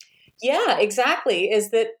longer. Yeah, exactly. Is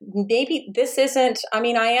that maybe this isn't, I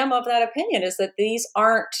mean, I am of that opinion, is that these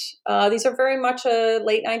aren't, these are very much a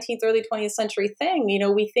late 19th, early 20th century thing.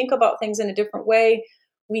 We think about things in a different way.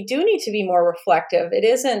 We do need to be more reflective. It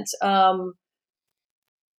isn't,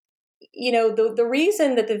 the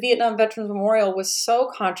reason that the Vietnam Veterans Memorial was so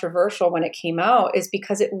controversial when it came out is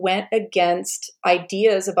because it went against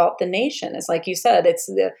ideas about the nation. It's like you said,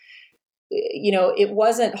 it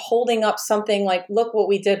wasn't holding up something like, look what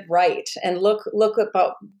we did right, and look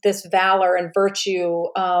about this valor and virtue.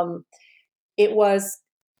 It was,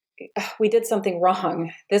 we did something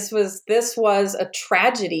wrong. This was a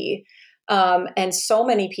tragedy, and so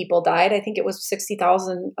many people died. I think it was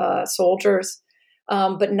 60,000 soldiers,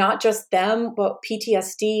 but not just them, but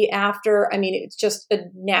PTSD after. I mean, it's just a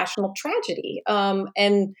national tragedy, and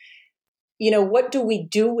what do we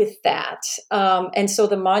do with that? And so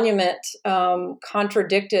the monument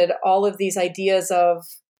contradicted all of these ideas of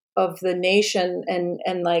the nation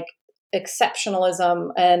and like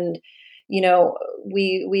exceptionalism, and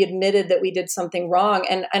we admitted that we did something wrong.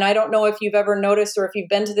 And I don't know if you've ever noticed, or if you've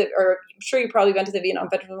been to or I'm sure you've probably been to the Vietnam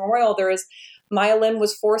Veterans Memorial. There is, Maya Lin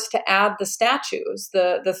was forced to add the statues,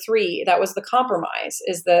 the three. That was the compromise,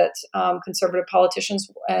 is that conservative politicians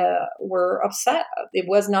were upset. It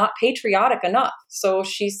was not patriotic enough. So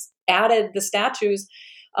she's added the statues.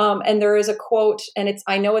 And there is a quote, and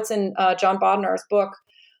I know it's in John Bodnar's book.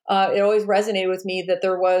 It always resonated with me that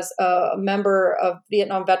there was a member of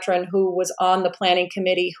Vietnam veteran who was on the planning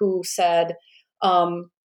committee who said,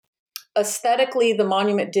 aesthetically, the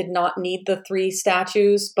monument did not need the three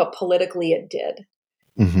statues, but politically it did.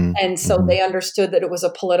 Mm-hmm. And so Mm-hmm. they understood that it was a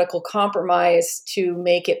political compromise to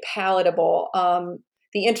make it palatable.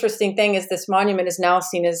 The interesting thing is this monument is now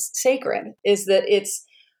seen as sacred, is that it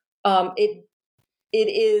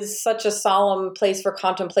is such a solemn place for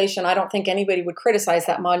contemplation. I don't think anybody would criticize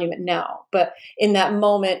that monument now, but in that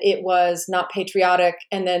moment it was not patriotic.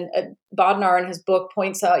 And then Bodnar in his book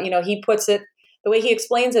points out, he puts it, the way he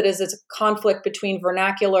explains it is it's a conflict between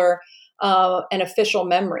vernacular and official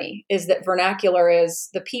memory. Is that vernacular is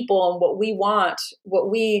the people and what we want,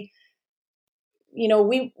 we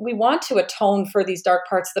want to atone for these dark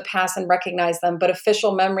parts of the past and recognize them, but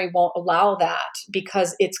official memory won't allow that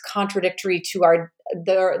because it's contradictory to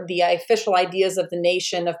the official ideas of the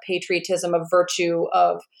nation, of patriotism, of virtue,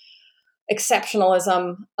 of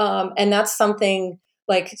exceptionalism. And that's something,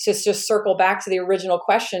 like, just circle back to the original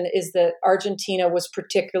question, is that Argentina was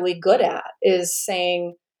particularly good at, is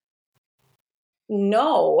saying,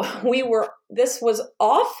 no, this was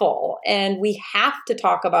awful and we have to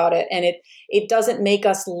talk about it. And it doesn't make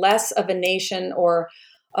us less of a nation, or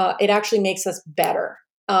it actually makes us better.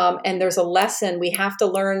 And there's a lesson. We have to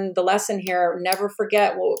learn the lesson here. Never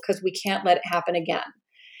forget, because we can't let it happen again.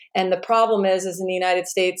 And the problem is in the United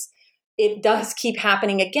States, it does keep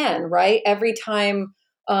happening again, right? Every time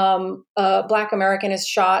a Black American is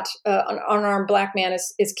shot, an unarmed Black man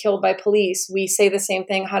is killed by police, we say the same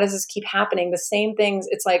thing. How does this keep happening? The same things.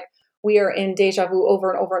 It's like we are in deja vu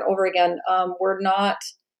over and over and over again.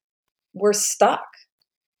 We're stuck.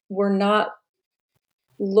 We're not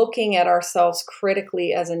looking at ourselves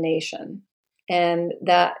critically as a nation. And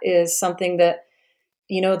that is something that,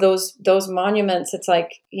 those monuments, it's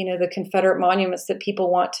like, the Confederate monuments, that people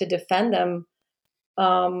want to defend them.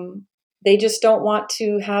 They just don't want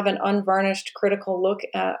to have an unvarnished critical look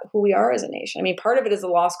at who we are as a nation. I mean, part of it is a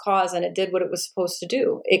lost cause, and it did what it was supposed to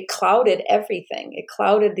do. It clouded everything. It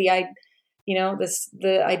clouded the idea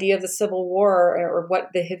of the Civil War, or what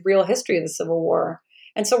the real history of the Civil War.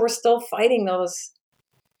 And so we're still fighting those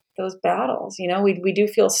battles. We do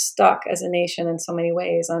feel stuck as a nation in so many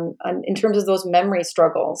ways in terms of those memory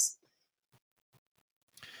struggles.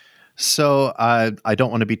 So I don't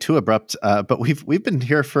want to be too abrupt, but we've been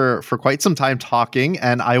here for quite some time talking,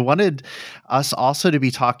 and I wanted us also to be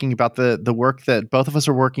talking about the work that both of us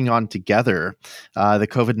are working on together, the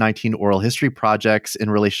COVID-19 oral history projects in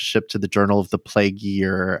relationship to the Journal of the Plague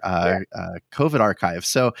Year COVID archive.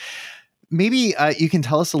 So maybe you can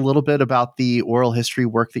tell us a little bit about the oral history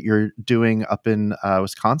work that you're doing up in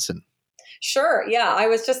Wisconsin. Sure. Yeah. I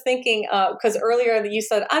was just thinking, because earlier you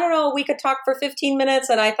said, I don't know, we could talk for 15 minutes.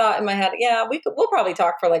 And I thought in my head, yeah, we'll probably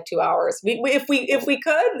talk for like 2 hours. If we could,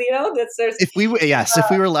 If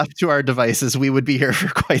we were left to our devices, we would be here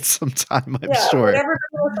for quite some time, I'm sure. Whatever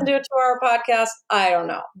people listen to our podcast, I don't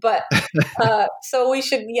know. But so we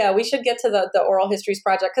should get to the Oral Histories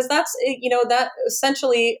Project, because that's, that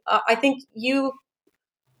essentially, I think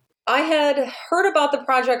I had heard about the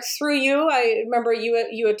project through you. I remember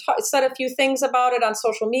you had said a few things about it on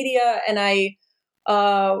social media, and I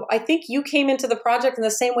I think you came into the project in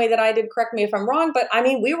the same way that I did. Correct me if I'm wrong, but I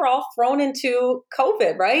mean, we were all thrown into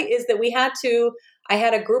COVID, right? Is that I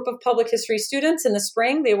had a group of public history students in the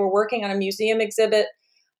spring. They were working on a museum exhibit.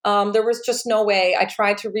 There was just no way. I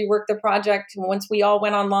tried to rework the project once we all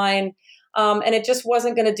went online. And it just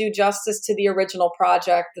wasn't going to do justice to the original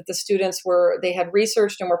project that the students they had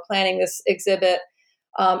researched and were planning this exhibit.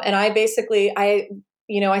 And I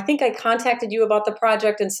think I contacted you about the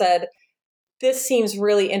project and said, this seems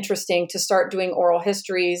really interesting to start doing oral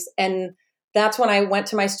histories. And that's when I went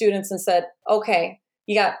to my students and said, okay,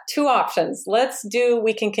 you got two options.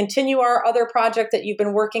 We can continue our other project that you've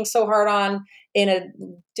been working so hard on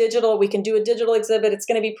we can do a digital exhibit. It's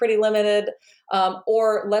going to be pretty limited.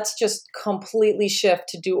 Or let's just completely shift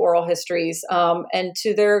to do oral histories. And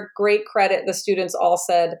to their great credit, the students all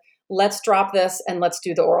said, let's drop this and let's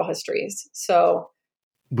do the oral histories. So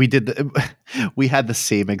we had the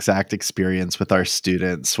same exact experience with our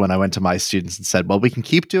students when I went to my students and said, well, we can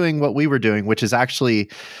keep doing what we were doing, which is actually,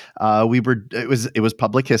 it was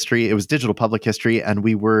public history. It was digital public history. And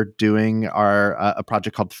we were doing a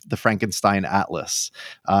project called the Frankenstein Atlas.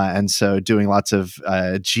 And so doing lots of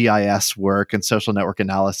GIS work and social network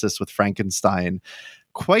analysis with Frankenstein,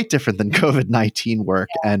 quite different than COVID-19 work.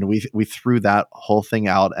 And we threw that whole thing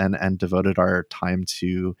out and devoted our time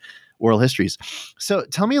to oral histories. So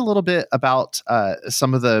tell me a little bit about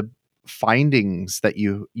some of the findings that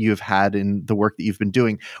you've had in the work that you've been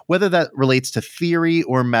doing, whether that relates to theory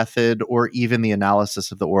or method or even the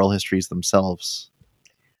analysis of the oral histories themselves.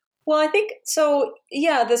 Well, I think so.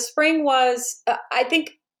 Yeah, the spring was, I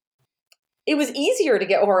think it was easier to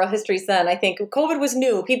get oral histories then. I think COVID was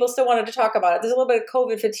new. People still wanted to talk about it. There's a little bit of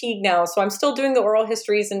COVID fatigue now. So I'm still doing the oral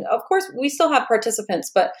histories. And of course, we still have participants,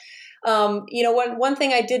 but one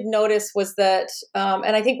thing I did notice was that,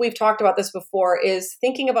 and I think we've talked about this before, is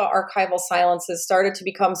thinking about archival silences started to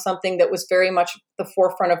become something that was very much the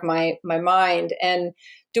forefront of my mind. And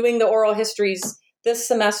doing the oral histories this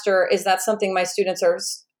semester, is that something my students are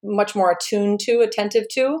much more attentive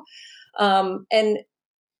to. And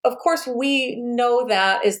of course, we know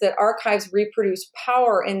that archives reproduce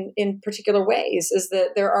power in particular ways, is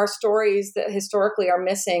that there are stories that historically are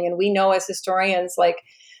missing. And we know as historians, like,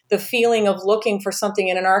 the feeling of looking for something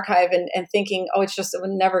in an archive and thinking, oh,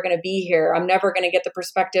 I'm never going to be here. I'm never going to get the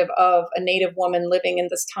perspective of a Native woman living in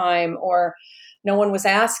this time, or no one was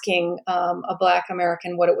asking a Black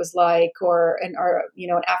American what it was like, or an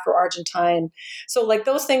Afro-Argentine. So like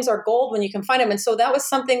those things are gold when you can find them. And so that was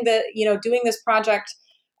something that, doing this project,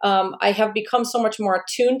 I have become so much more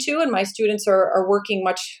attuned to, and my students are working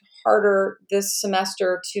much harder this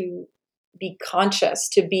semester to be conscious,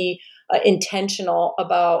 to be intentional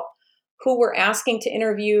about who we're asking to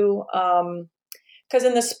interview. Because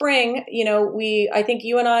in the spring, I think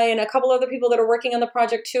you and I and a couple other people that are working on the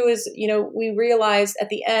project too, we realized at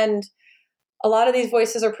the end, a lot of these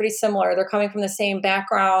voices are pretty similar. They're coming from the same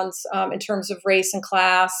backgrounds in terms of race and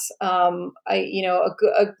class. A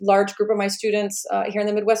large group of my students here in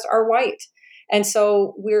the Midwest are white. And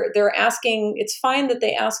so they're asking, it's fine that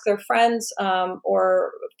they ask their friends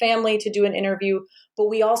or family to do an interview, but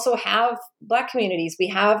we also have Black communities. We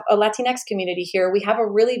have a Latinx community here. We have a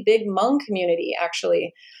really big Hmong community,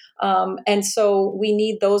 actually. And so we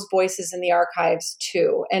need those voices in the archives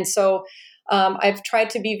too. And so I've tried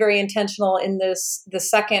to be very intentional in the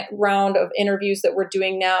second round of interviews that we're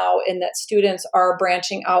doing now, in that students are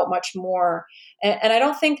branching out much more. And I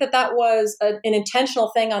don't think that was an intentional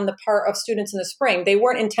thing on the part of students in the spring. They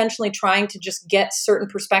weren't intentionally trying to just get certain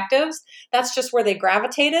perspectives. That's just where they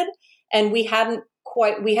gravitated. And we hadn't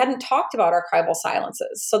talked about archival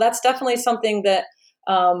silences. So that's definitely something that,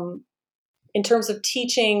 in terms of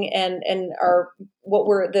teaching and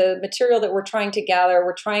the material that we're trying to gather,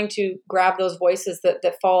 we're trying to grab those voices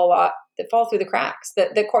that fall through the cracks,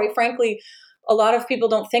 that quite frankly, a lot of people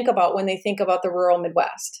don't think about when they think about the rural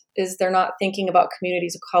Midwest. Is they're not thinking about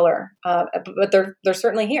communities of color, but they're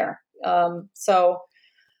certainly here. So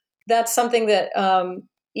that's something that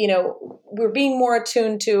we're being more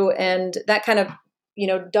attuned to, and that kind of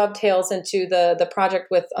dovetails into the project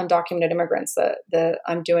with undocumented immigrants that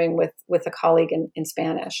I'm doing with a colleague in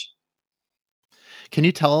Spanish. Can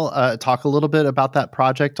you talk a little bit about that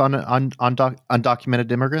project on undocumented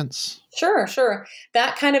immigrants? Sure.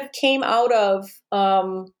 That kind of came out of,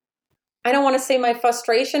 I don't want to say my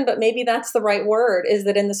frustration, but maybe that's the right word, is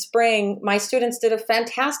that in the spring, my students did a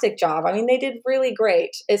fantastic job. I mean, they did really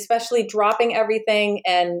great, especially dropping everything.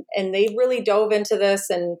 And they really dove into this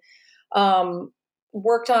and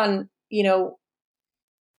worked on,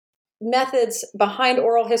 methods behind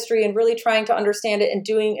oral history and really trying to understand it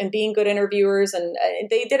and being good interviewers, and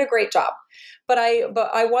they did a great job. But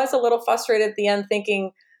I was a little frustrated at the end,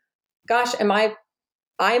 thinking, gosh,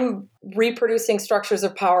 I'm reproducing structures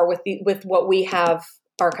of power with what we have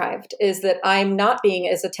archived, is that I'm not being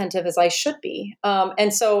as attentive as I should be.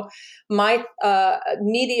 And so my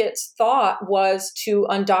immediate thought was to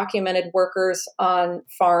undocumented workers on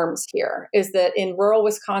farms here, is that in rural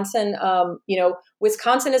Wisconsin,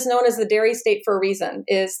 Wisconsin is known as the dairy state for a reason,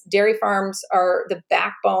 is dairy farms are the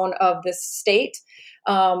backbone of this state.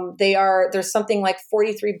 There's something like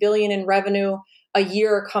 43 billion in revenue a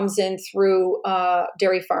year comes in through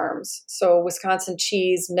dairy farms. So Wisconsin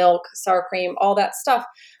cheese, milk, sour cream, all that stuff.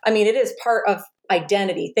 I mean, it is part of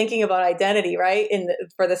identity. Thinking about identity, right?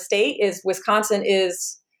 For the state, is Wisconsin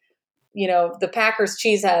is, the Packers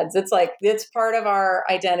cheeseheads. It's part of our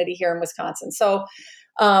identity here in Wisconsin. So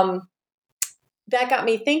that got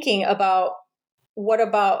me thinking about, what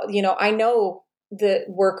about, I know the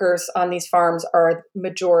workers on these farms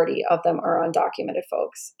majority of them are undocumented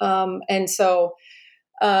folks. And so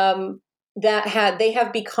they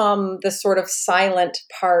have become the sort of silent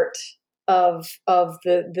part of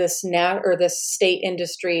this state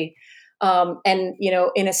industry. And,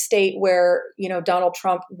 in a state where, Donald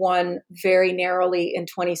Trump won very narrowly in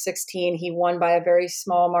 2016, he won by a very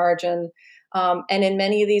small margin. And in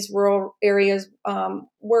many of these rural areas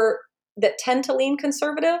that tend to lean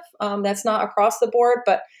conservative. That's not across the board,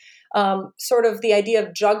 but sort of the idea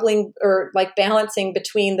of juggling or like balancing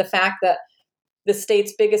between the fact that the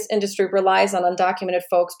state's biggest industry relies on undocumented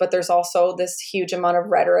folks, but there's also this huge amount of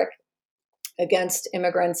rhetoric against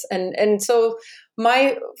immigrants. And so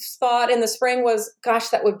my thought in the spring was, gosh,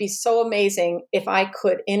 that would be so amazing if I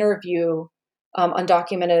could interview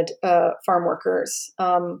undocumented farm workers.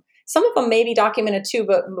 Some of them may be documented too,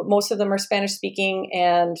 but most of them are Spanish speaking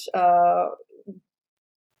and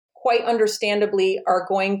quite understandably are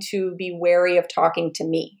going to be wary of talking to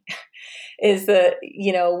me. Is that,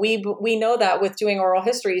 we know that with doing oral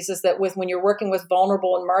histories, is that when you're working with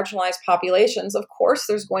vulnerable and marginalized populations, of course,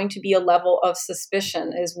 there's going to be a level of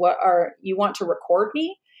suspicion. You want to record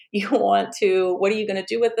me? What are you going to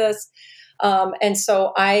do with this? And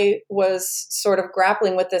so I was sort of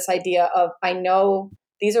grappling with this idea of, I know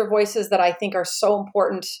these are voices that I think are so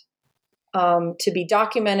important to be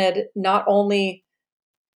documented, not only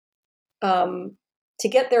to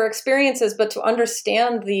get their experiences, but to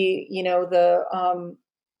understand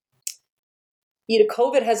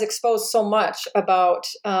COVID has exposed so much about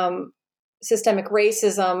systemic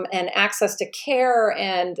racism and access to care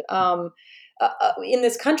and in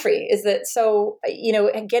this country. Is that so?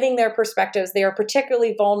 Getting their perspectives, they are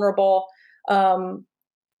particularly vulnerable.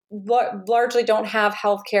 Largely don't have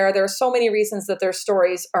health care. There are so many reasons that their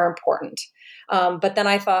stories are important. But then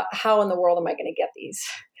I thought, how in the world am I going to get these?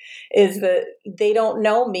 Is that they don't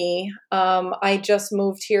know me. I just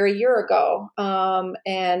moved here a year ago.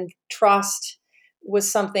 And trust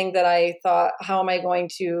was something that I thought, how am I going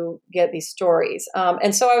to get these stories?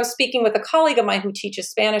 And so I was speaking with a colleague of mine who teaches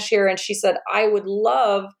Spanish here, and she said, I would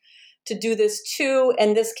love to do this too.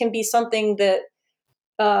 And this can be something that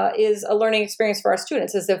is a learning experience for our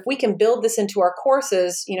students, is if we can build this into our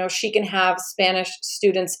courses, she can have Spanish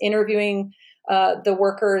students interviewing the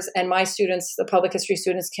workers, and my students, the public history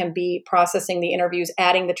students, can be processing the interviews,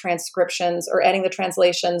 adding the transcriptions or adding the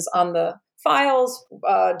translations on the files,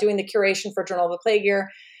 doing the curation for Journal of the Plague Year.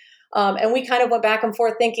 And we kind of went back and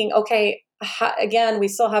forth thinking, okay, again, we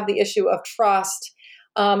still have the issue of trust.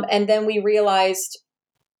 And then we realized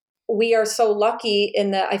we are so lucky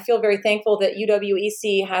in that I feel very thankful that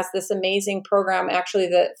UWEC has this amazing program. Actually,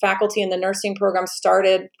 the faculty in the nursing program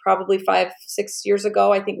started probably 5-6 years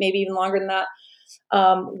ago, I think maybe even longer than that,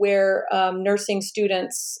 where nursing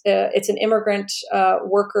students, it's an immigrant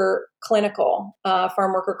worker clinical,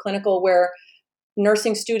 farm worker clinical, where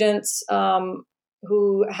nursing students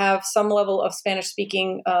who have some level of Spanish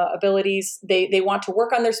speaking abilities, they want to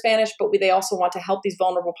work on their Spanish, but they also want to help these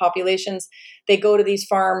vulnerable populations. They go to these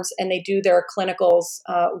farms and they do their clinicals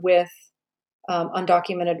with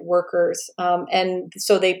undocumented workers. And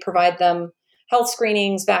so they provide them health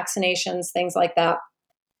screenings, vaccinations, things like that.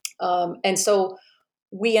 And so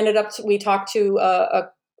we talked to a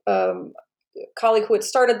colleague who had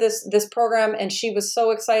started this program, and she was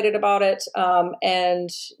so excited about it. And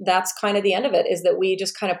that's kind of the end of it, is that we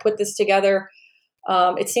just kind of put this together.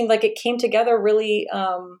 It seemed like it came together really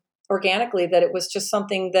organically, that it was just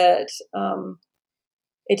something that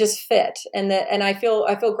it just fit. And I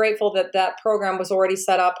feel grateful that program was already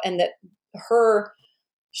set up, and that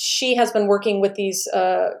she has been working with these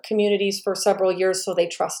communities for several years, so they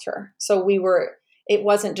trust her. So we were it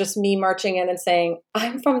wasn't just me marching in and saying,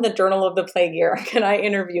 I'm from the Journal of the Plague Year. Can I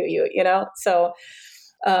interview you? So.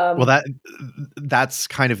 Well, that's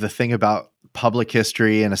kind of the thing about public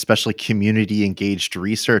history, and especially community engaged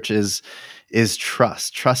research, is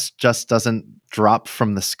trust. Trust just doesn't drop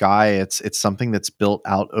from the sky. It's something that's built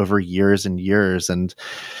out over years and years. And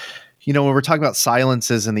when we're talking about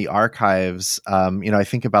silences in the archives, I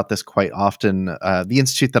think about this quite often. The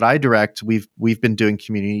institute that I direct, we've been doing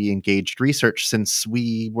community engaged research since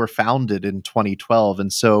we were founded in 2012,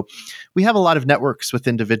 and so we have a lot of networks with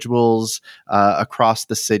individuals across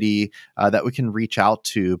the city that we can reach out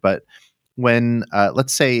to. But when,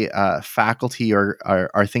 let's say, faculty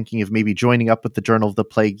are thinking of maybe joining up with the Journal of the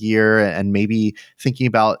Plague Year and maybe thinking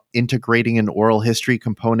about integrating an oral history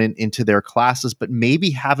component into their classes, but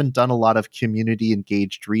maybe haven't done a lot of community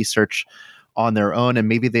engaged research on their own, and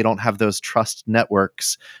maybe they don't have those trust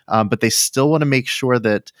networks, but they still want to make sure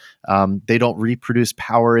that they don't reproduce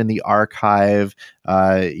power in the archive.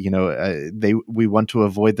 We want to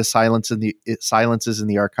avoid the silences in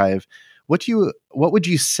the archive. What would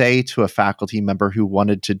you say to a faculty member who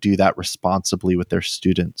wanted to do that responsibly with their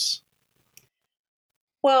students?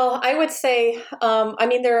 Well, I would say,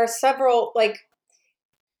 there are several,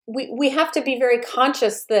 we have to be very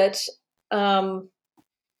conscious that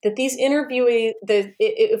that these interviewees,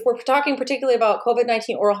 if we're talking particularly about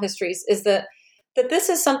COVID-19 oral histories, is that this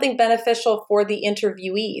is something beneficial for the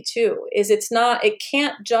interviewee too. It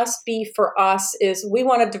can't just be for us, is we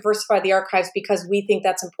want to diversify the archives because we think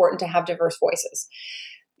that's important to have diverse voices.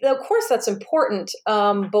 Of course, that's important.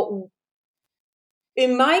 But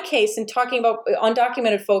in my case, in talking about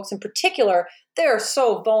undocumented folks in particular, they're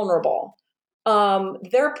so vulnerable.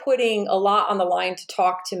 They're putting a lot on the line to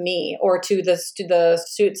talk to me or to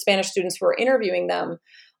the Spanish students who are interviewing them.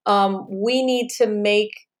 We need to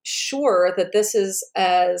make sure that this is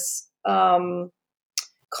as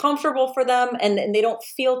comfortable for them and they don't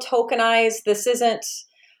feel tokenized. This isn't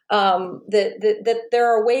that there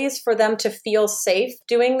are ways for them to feel safe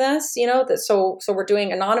doing this, so we're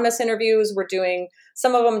doing anonymous interviews. We're doing,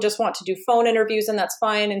 some of them just want to do phone interviews, and that's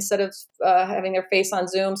fine instead of having their face on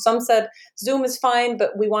Zoom. Some said Zoom is fine,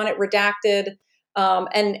 but we want it redacted.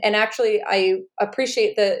 And actually, I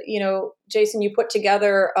appreciate that, Jason, you put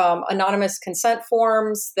together anonymous consent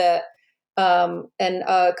forms that, and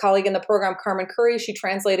a colleague in the program, Carmen Curry, she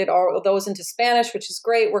translated all of those into Spanish, which is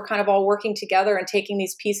great. We're kind of all working together and taking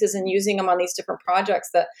these pieces and using them on these different projects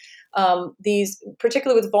that these,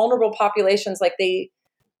 particularly with vulnerable populations,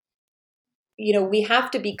 we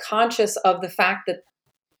have to be conscious of the fact that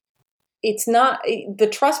it's not, the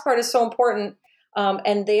trust part is so important.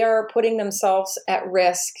 And they are putting themselves at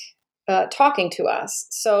risk talking to us.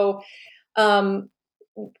 So, talking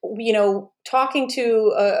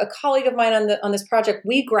to a colleague of mine on this project,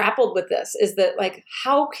 we grappled with this, is that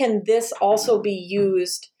how can this also be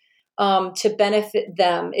used to benefit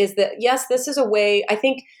them? Is that, yes, this is a way. I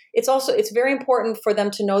think it's very important for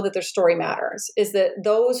them to know that their story matters, is that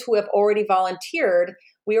those who have already volunteered,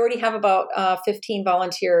 we already have about 15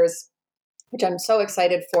 volunteers, which I'm so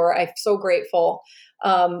excited for. I'm so grateful.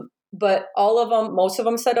 But most of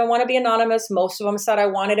them said, I want to be anonymous. Most of them said, I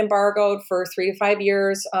want it embargoed for 3 to 5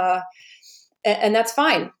 years. And that's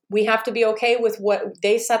fine. We have to be okay with what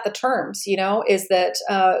they set the terms, is that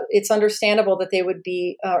it's understandable that they would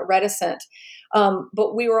be reticent.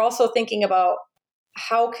 But we were also thinking about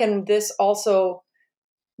how can this also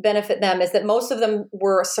benefit them, is that most of them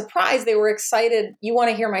were surprised. They were excited. You want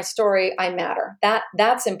to hear my story. I matter.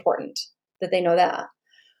 That's important that they know that.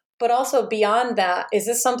 But also beyond that, is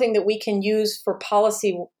this something that we can use for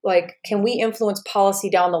policy? Can we influence policy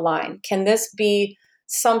down the line? Can this be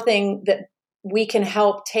something that we can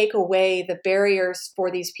help take away the barriers for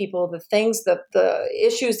these people, the things, the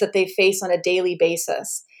issues that they face on a daily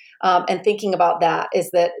basis? And thinking about that, is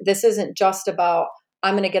that this isn't just about,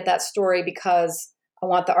 I'm going to get that story because I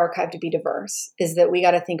want the archive to be diverse, is that we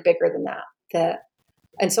got to think bigger than that.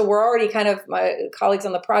 And so we're already kind of, my colleagues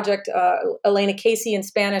on the project, Elena Casey in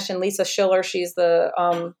Spanish and Lisa Schiller, she's the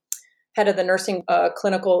head of the nursing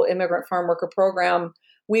clinical immigrant farm worker program.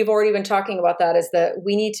 We've already been talking about that, is that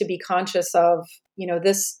we need to be conscious of,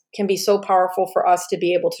 this can be so powerful for us to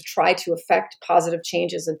be able to try to affect positive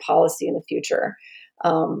changes in policy in the future.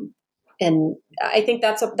 And I think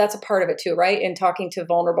that's a part of it too, right? In talking to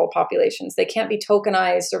vulnerable populations, they can't be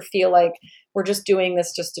tokenized or feel like we're just doing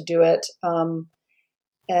this just to do it.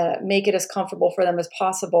 Make it as comfortable for them as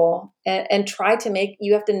possible, and try to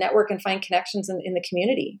you have to network and find connections in the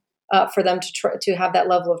community for them to have that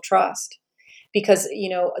level of trust, because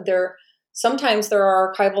sometimes there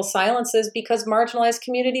are archival silences because marginalized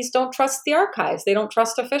communities don't trust the archives. They don't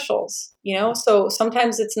trust officials, So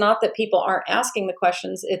sometimes it's not that people aren't asking the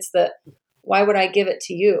questions. It's that, why would I give it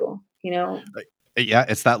to you? Yeah,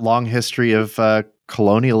 it's that long history of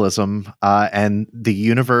colonialism and the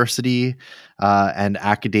university and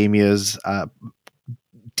academia's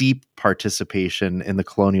deep participation in the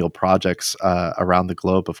colonial projects around the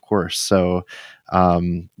globe, of course. So,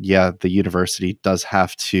 the university does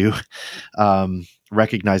have to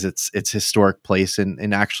recognize its historic place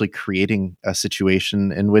in actually creating a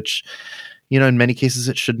situation in which, in many cases,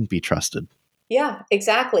 it shouldn't be trusted. Yeah,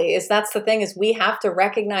 exactly. That's the thing, is we have to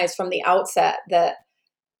recognize from the outset that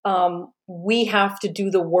we have to do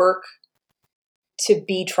the work to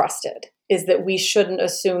be trusted, is that we shouldn't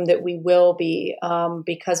assume that we will be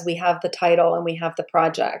because we have the title and we have the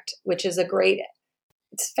project, which is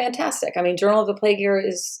it's fantastic. I mean, Journal of the Plague Year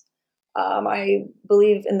is, I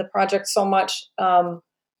believe in the project so much, but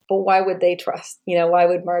why would they trust? Why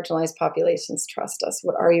would marginalized populations trust us?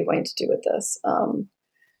 What are you going to do with this?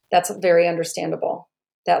 That's very understandable,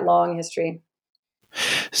 that long history.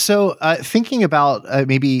 So, thinking about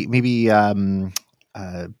maybe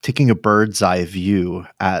taking a bird's eye view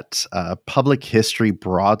at public history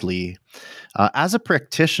broadly, as a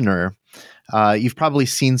practitioner, you've probably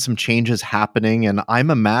seen some changes happening, and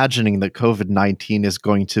I'm imagining that COVID-19 is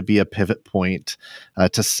going to be a pivot point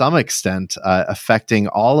to some extent, affecting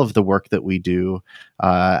all of the work that we do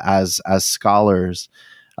as scholars.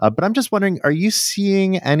 But I'm just wondering, are you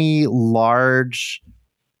seeing any large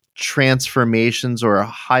transformations or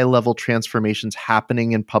high level transformations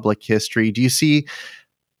happening in public history? Do you see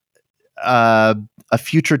a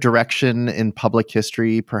future direction in public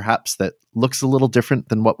history, perhaps that looks a little different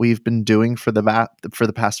than what we've been doing for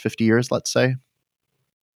the past 50 years, let's say?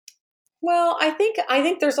 Well, I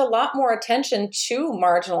think there's a lot more attention to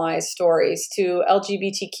marginalized stories, to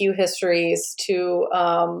LGBTQ histories, to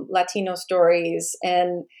Latino stories,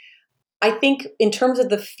 and I think in terms of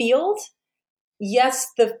the field, yes,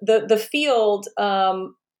 the field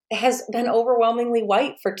has been overwhelmingly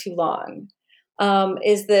white for too long.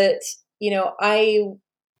 Is that,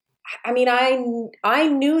 I mean, I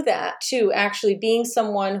knew that too. Actually, being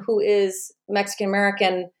someone who is Mexican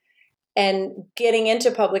American and getting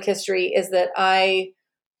into public history, is that I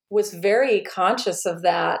was very conscious of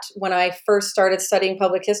that when I first started studying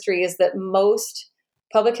public history. Is that most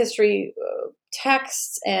public history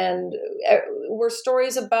texts and were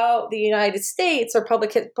stories about the United States, or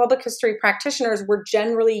public history practitioners were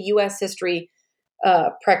generally U.S. history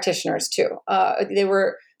practitioners too. They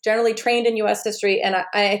were generally trained in U.S. history, and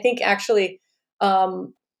I think actually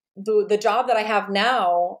the job that I have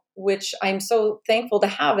now, which I'm so thankful to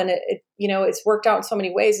have, and it's worked out in so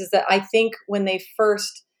many ways, is that I think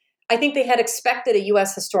I think they had expected a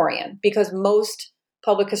U.S. historian, because most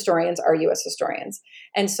public historians are U.S. historians.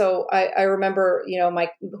 And so I remember,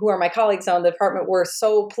 who are my colleagues on the department were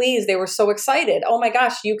so pleased. They were so excited. Oh my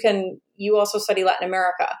gosh, you also study Latin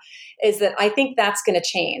America. Is that I think that's going to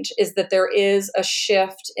change, is that there is a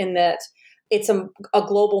shift in that it's a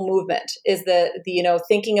global movement, is that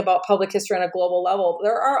thinking about public history on a global level.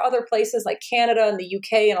 There are other places like Canada and the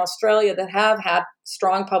UK and Australia that have had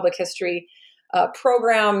strong public history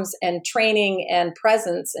programs and training and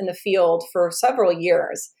presence in the field for several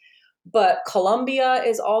years. But Colombia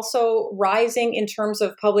is also rising in terms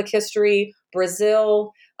of public history.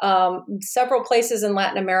 Brazil, several places in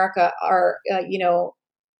Latin America are,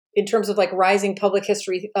 in terms of like rising public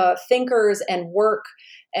history thinkers and work.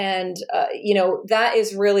 And, that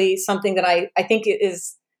is really something that I think it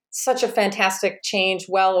is such a fantastic change,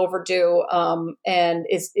 well overdue, and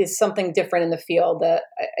is something different in the field that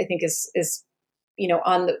I think is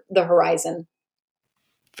on the horizon.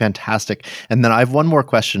 Fantastic. And then I have one more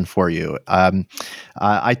question for you.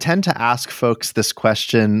 I tend to ask folks this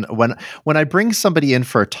question when I bring somebody in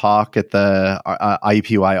for a talk at the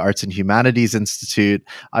IUPUI Arts and Humanities Institute.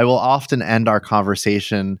 I will often end our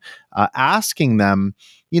conversation asking them,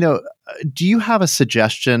 do you have a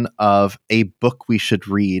suggestion of a book we should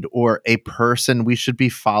read, or a person we should be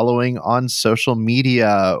following on social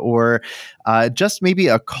media, or just maybe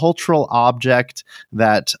a cultural object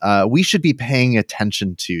that we should be paying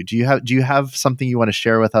attention to? Do you have something you want to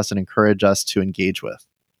share with us and encourage us to engage with?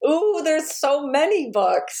 Ooh, there's so many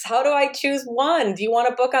books. How do I choose one? Do you want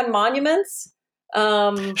a book on monuments?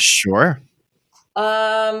 Sure.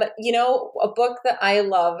 A book that I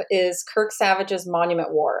love is Kirk Savage's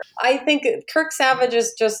Monument War. I think Kirk Savage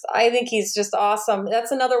I think he's just awesome.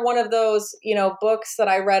 That's another one of those, books that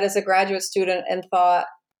I read as a graduate student and thought,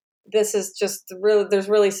 this is just there's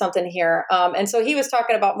really something here. And so he was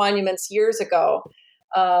talking about monuments years ago.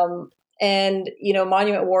 And,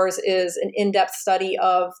 Monument Wars is an in-depth study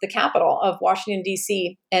of the capital of Washington,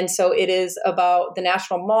 D.C. And so it is about the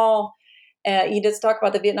National Mall. You did talk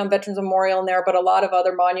about the Vietnam Veterans Memorial in there, but a lot of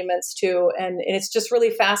other monuments too. And it's just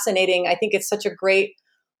really fascinating. I think it's such a great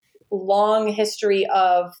long history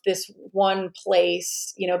of this one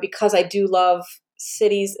place, because I do love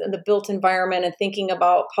cities and the built environment and thinking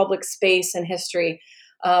about public space and history.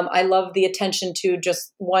 I love the attention to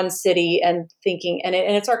just one city and thinking, and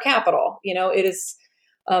it's our capital. It is.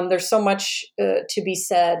 There's so much to be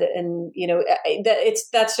said, and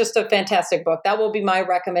that's just a fantastic book. That will be my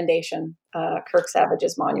recommendation. Kirk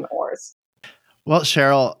Savage's Monument Wars. Well,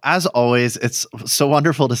 Cheryl, as always, it's so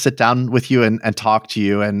wonderful to sit down with you and talk to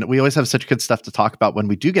you. And we always have such good stuff to talk about when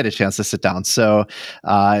we do get a chance to sit down. So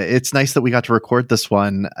it's nice that we got to record this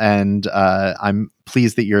one. And I'm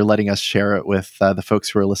pleased that you're letting us share it with the folks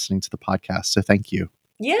who are listening to the podcast. So thank you.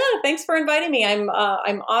 Yeah, thanks for inviting me. I'm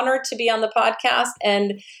honored to be on the podcast.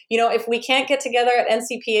 And, if we can't get together at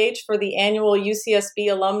NCPH for the annual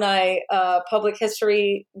UCSB alumni public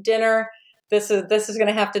history dinner, this is going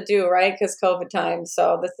to have to do, right? Because COVID time.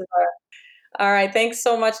 So this is all right. Thanks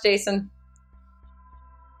so much, Jason.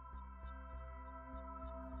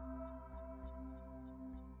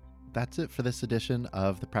 That's it for this edition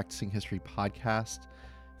of the Practicing History podcast.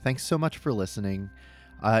 Thanks so much for listening.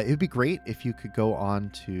 It would be great if you could go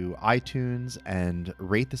on to iTunes and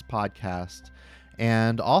rate this podcast.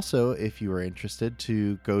 And also, if you are interested,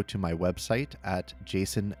 to go to my website at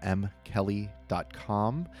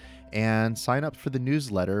jasonmkelly.com and sign up for the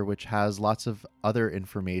newsletter, which has lots of other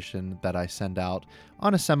information that I send out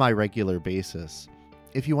on a semi-regular basis.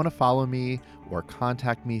 If you want to follow me or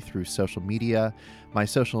contact me through social media, my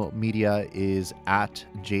social media is at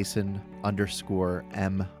Jason_M_Kelly.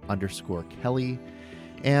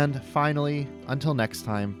 And finally, until next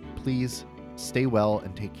time, please stay well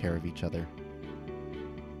and take care of each other.